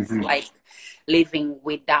difference of like living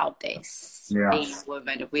without this, being a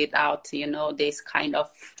woman without, this kind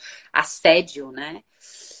of assédio, né?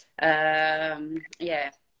 And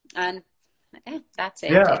that's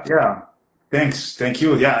it. Thanks. Thank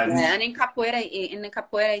you. Yeah. Yeah, and in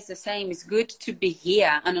capoeira it's the same. It's good to be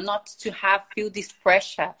here and not to feel this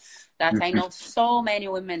pressure that I know so many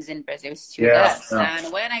women in Brazil still does.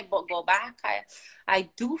 And when I go back, I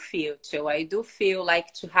do feel too. I do feel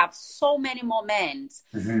like to have so many more men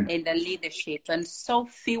in the leadership and so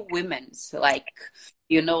few women's like,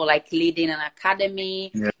 you know, like leading an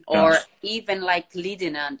academy or even like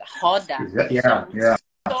leading a roda.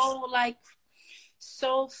 So like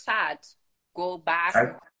so sad. Go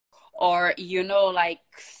back or you know like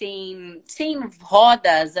seeing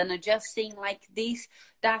rodas and just seeing like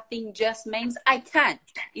that thing just means I can't.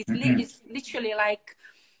 It's literally like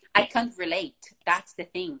I can't relate. That's the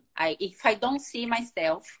thing. If I don't see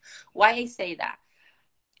myself, why I say that,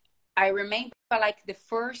 I remember like the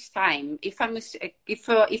first time, if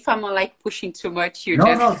I'm like pushing too much, you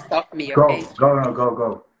just stop me. Okay,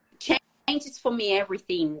 go. Changes for me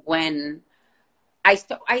everything when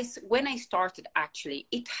when I started, actually,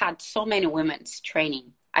 it had so many women's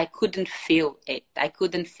training. I couldn't feel it. I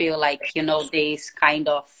couldn't feel like, you know, this kind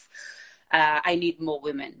of, I need more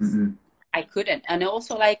women. I couldn't. And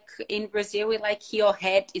also like in Brazil, like your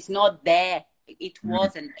head is not there. It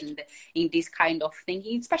wasn't in this kind of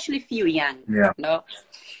thinking, especially if you're young, you know.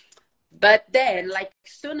 But then like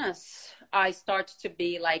as soon as I started to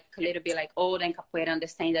be like a little bit like old and capoeira,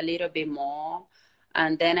 understand a little bit more.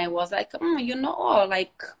 And then I was like, you know,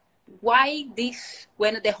 like, why this,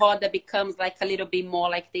 when the roda becomes like a little bit more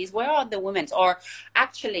like this, where are the women? Or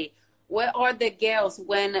actually, where are the girls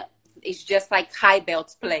when it's just like high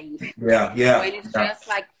belts playing? When it's just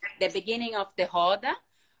like the beginning of the roda,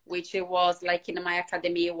 which it was like in my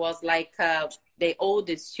academy, it was like the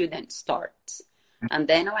oldest student starts. And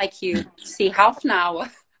then like you see half an hour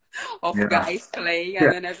of guys playing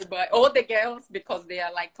and then everybody, all the girls, because they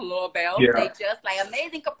are like low belt, they just like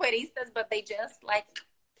amazing capoeiristas, but they just like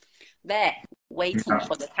there waiting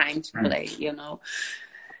for the time to play, you know.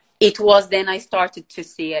 It was then I started to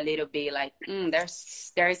see a little bit like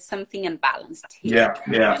there is something unbalanced here,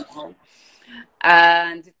 you know?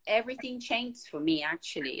 And everything changed for me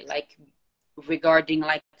actually, like regarding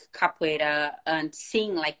like capoeira and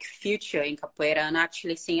seeing like future in capoeira and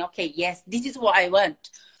actually saying, okay, yes, this is what I want.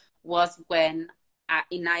 Was when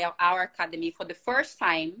in our academy for the first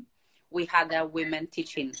time we had a women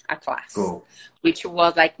teaching a class, which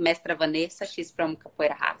was like Mestra Vanessa. She's from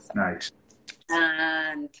Capoeira Raça. Nice.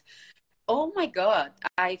 And oh my God,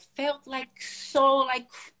 I felt like so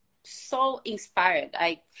inspired.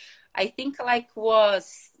 I think like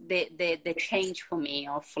was the change for me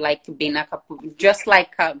of like being a capoeira, just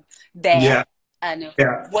like there and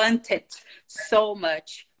wanted so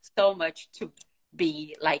much to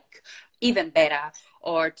be like even better,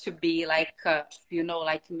 or to be like you know,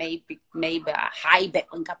 like maybe a high belt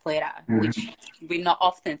in capoeira, which we not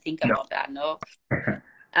often think about that, no.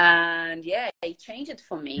 And it changed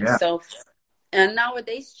for me. So and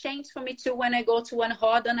nowadays changed for me too. When I go to one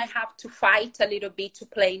roda and I have to fight a little bit to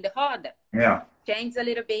play in the roda, change a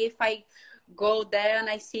little bit if I go there and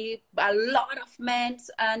I see a lot of men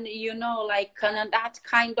and you know like that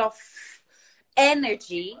kind of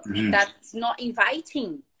energy that's not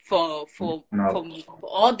inviting for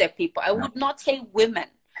other people. I would not say women.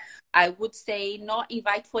 I would say not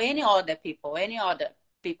invite for any other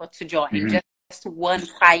people to join. Just one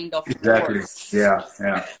kind of force.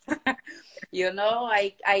 You know,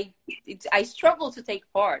 I struggle to take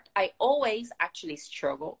part. I always actually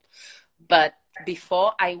struggled, but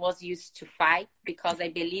before I was used to fight because I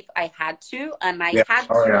believe I had to, and I had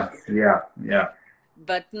to.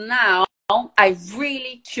 But now I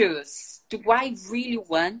really choose. Do I really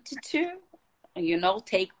want to, you know,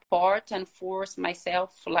 take part and force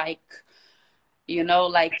myself, like, you know,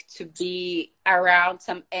 like to be around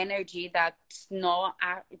some energy that's not,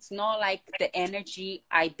 it's not like the energy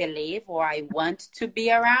I believe or I want to be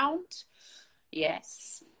around.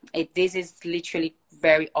 Yes, this is literally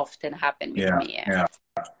very often happen with me.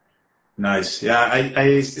 Nice. Yeah,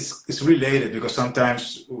 it's related because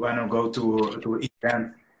sometimes when I go to an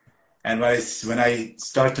event and when I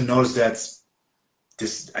start to notice that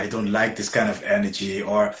I don't like this kind of energy,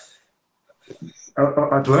 or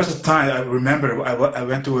there was a time I remember I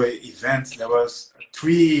went to an event. There was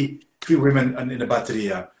three women in the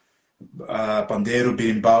bateria, pandeiro,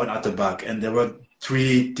 berimbau, and atabaque, and there were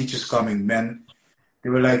three teachers coming, men. They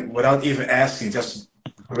were like, without even asking, just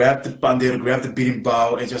grab the pandeiro, grab the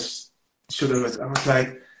berimbau, and just shoot it. I was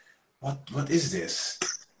like, what is this?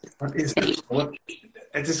 What is this?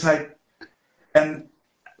 It is like, and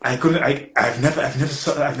I've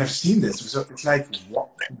never seen this. So it's like,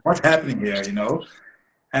 what's happening here, you know?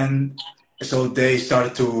 And so they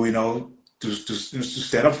started to, you know, to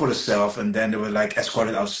stand up for themselves, and then they were like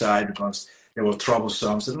escorted outside because they were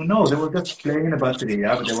troublesome. So no, they were just playing about the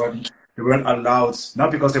but they weren't allowed,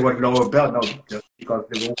 not because they were lower belt, no, just because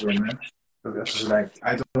they were women. So that's like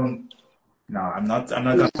I'm not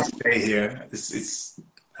gonna stay here.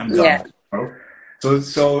 I'm done. Yeah. You know?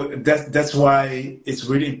 So that's why it's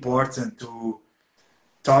really important to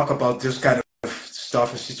talk about this kind of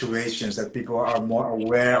stuff and situations, that people are more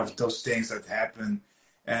aware of those things that happen,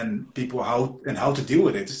 and people how to deal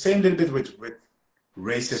with it. The same little bit with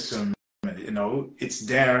racism. It's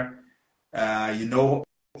there.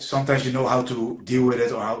 Sometimes you know how to deal with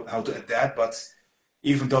it or how to adapt, but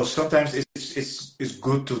even though sometimes it's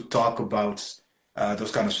good to talk about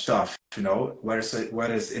those kind of stuff, whether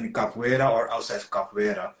it's in capoeira or outside of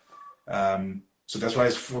capoeira. So that's why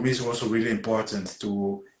for me it's also really important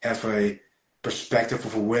to have a perspective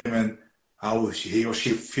of a woman, how he or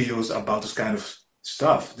she feels about this kind of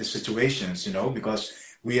stuff, the situations, because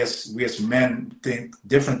we as men think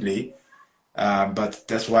differently. But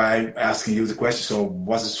that's why I'm asking you the question. So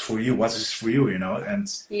what is for you? What is for you? And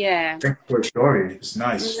Yeah. thank you for your story. It's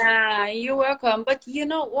nice. Nah, you're welcome. But you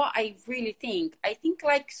know what I really think? I think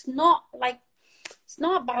it's not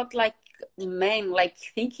about men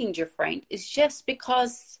thinking different. It's just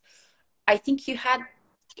because I think you had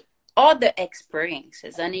other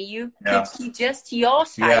experiences and you could see just your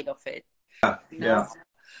side of it. Yeah.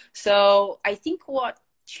 So I think what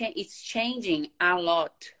it's changing a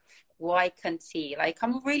lot. What I can see,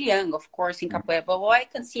 I'm really young, of course, in Capoeira, but what I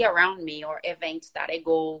can see around me or events that I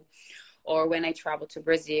go or when I travel to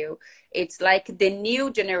Brazil, it's like the new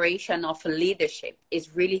generation of leadership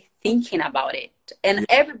is really thinking about it. And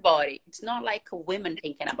everybody, it's not like women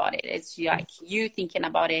thinking about it. It's like you thinking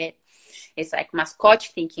about it. It's like Mascote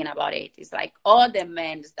thinking about it. It's like all the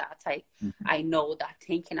men that I know that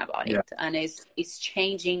thinking about it. And it's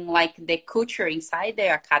changing the culture inside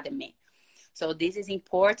the academy. So this is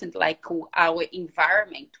important, our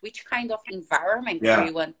environment. Which kind of environment do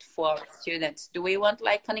we want for our students? Do we want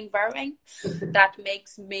an environment that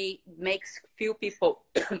makes few people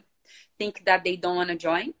think that they don't want to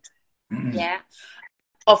join? Mm-hmm. Yeah.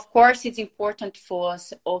 Of course, it's important for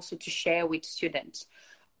us also to share with students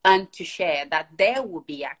and to share that there will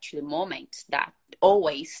be actually moments that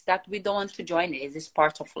we don't want to join it. It's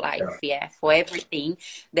part of life. Yeah. For everything,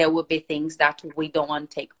 there will be things that we don't want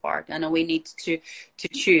to take part, and we need to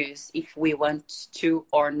choose if we want to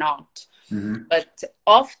or not. Mm-hmm. But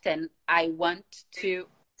often I want to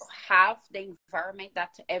have the environment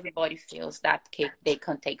that everybody feels that they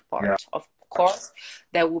can take part. Yeah. Of course,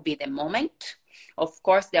 there will be the moment. Of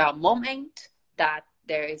course, there are moments that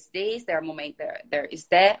there is this, there are moments there is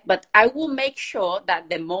that, but I will make sure that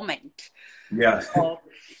the moment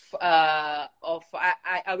I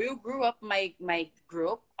will grow up my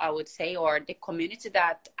group, I would say, or the community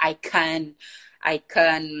that I can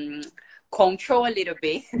control a little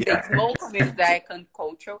bit, the small community that I can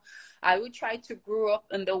control. I will try to grow up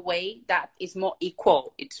in the way that is more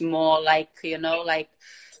equal. It's more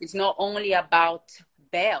it's not only about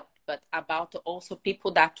belt, but about also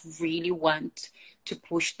people that really want to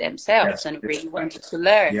push themselves and really want to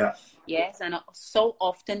learn. Yeah. Yes, and so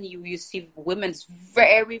often you see women's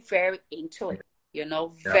very, very into it,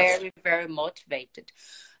 very, very motivated.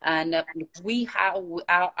 And we have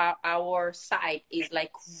our side is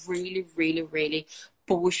really, really, really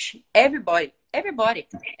push everybody,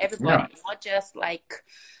 not just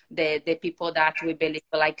the people that we believe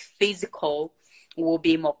physical will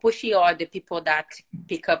be more pushy, or the people that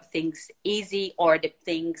pick up things easy, or the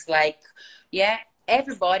things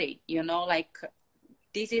everybody,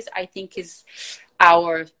 this is, I think, is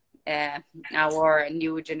our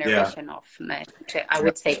new generation of men. I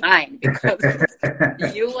would say mine, because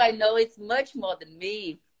I know it's much more than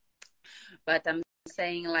me, but I'm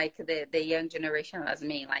saying the young generation as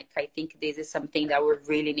me, I think this is something that we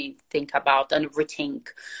really need to think about and rethink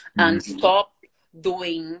and stop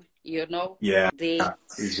doing these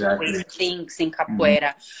things in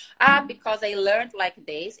capoeira. Because I learned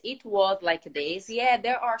this, it was this.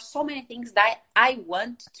 There are so many things that I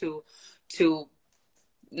want to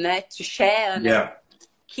share and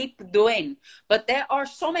keep doing, but there are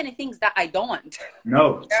so many things that I don't want.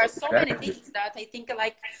 No, there are so many things that I think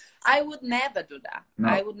I would never do that. No.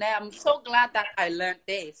 I would never. I'm so glad that I learned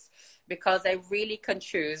this, because I really can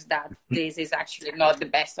choose that this is actually not the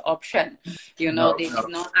best option. Is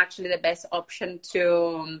not actually the best option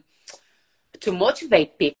to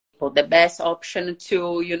motivate people. The best option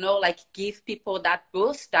to, give people that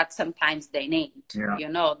boost that sometimes they need.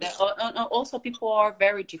 Also people are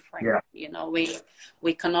very different.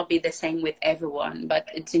 We cannot be the same with everyone, but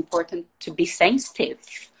it's important to be sensitive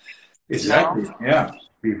Exactly. No? Yeah.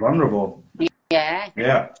 Be vulnerable. Yeah.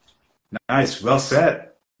 Yeah. Nice. Well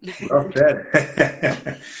said. Well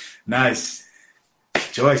said. Nice.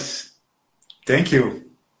 Joyce, thank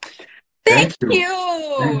you. Thank Thank you.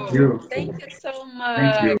 Thank you. you. Thank you so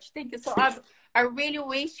Thank you. much. Thank you so I really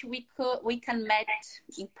wish we can meet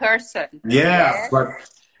in person. Yeah, Yes. but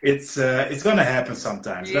it's gonna happen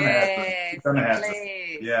sometime. It's gonna happen. Yes, It's gonna happen.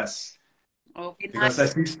 please. Yes. It will be Because I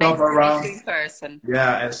see stuff nice to meet around. you in person.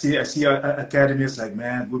 Yeah, I see academies like,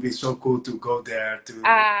 man, it would be so cool to go there to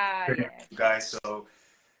Ah, train yeah. you guys. So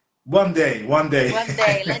one day, one day. One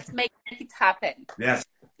day, let's make it happen. Yes,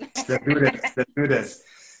 let's do this. Let's do this.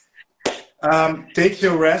 Take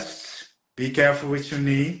your rest. Be careful with your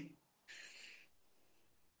knee.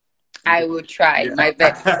 I will try my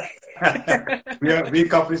best. we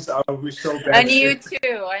couples we're so bad. And you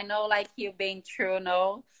too. I know, like you've been through,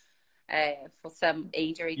 no, for some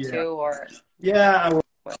injury too, or yeah.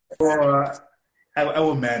 I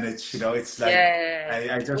will manage. You know, it's like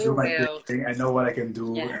yeah, I just we do my will. thing. I know what I can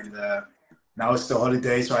do, Yeah. and now it's the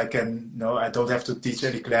holiday, so I can. No, I don't have to teach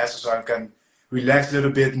any classes, so I can relax a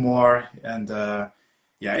little bit more, and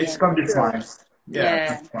yeah, it's gonna be fine. Yeah,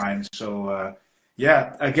 Yeah. it's fine. So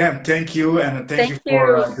yeah, again, thank you, and thank you Thank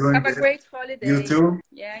for you. doing Have a this. great You holiday. too.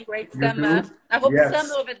 Yeah, great You summer. too. I hope Yes.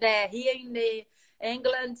 summer over there. Here in the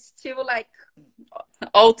England, still like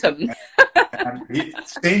autumn.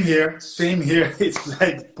 Same here. Same here. It's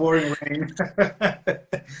like pouring rain.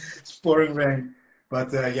 It's pouring rain.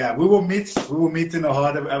 But yeah, we will meet. We will meet in the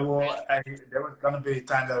heart. There was gonna be a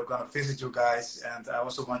time that I'm gonna visit you guys, and I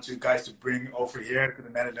also want you guys to bring over here to the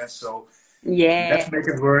Netherlands. So Yeah. let's make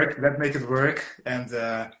it work. Let's make it work, and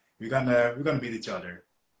we're gonna meet each other.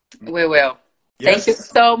 We will. Yes? Thank you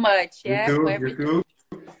so much. You Yeah. too. You too.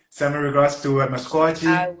 Send my regards to Mascote.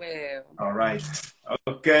 I will. All right.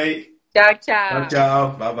 Okay. Ciao, Ciao, ciao. ciao.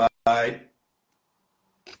 Bye bye.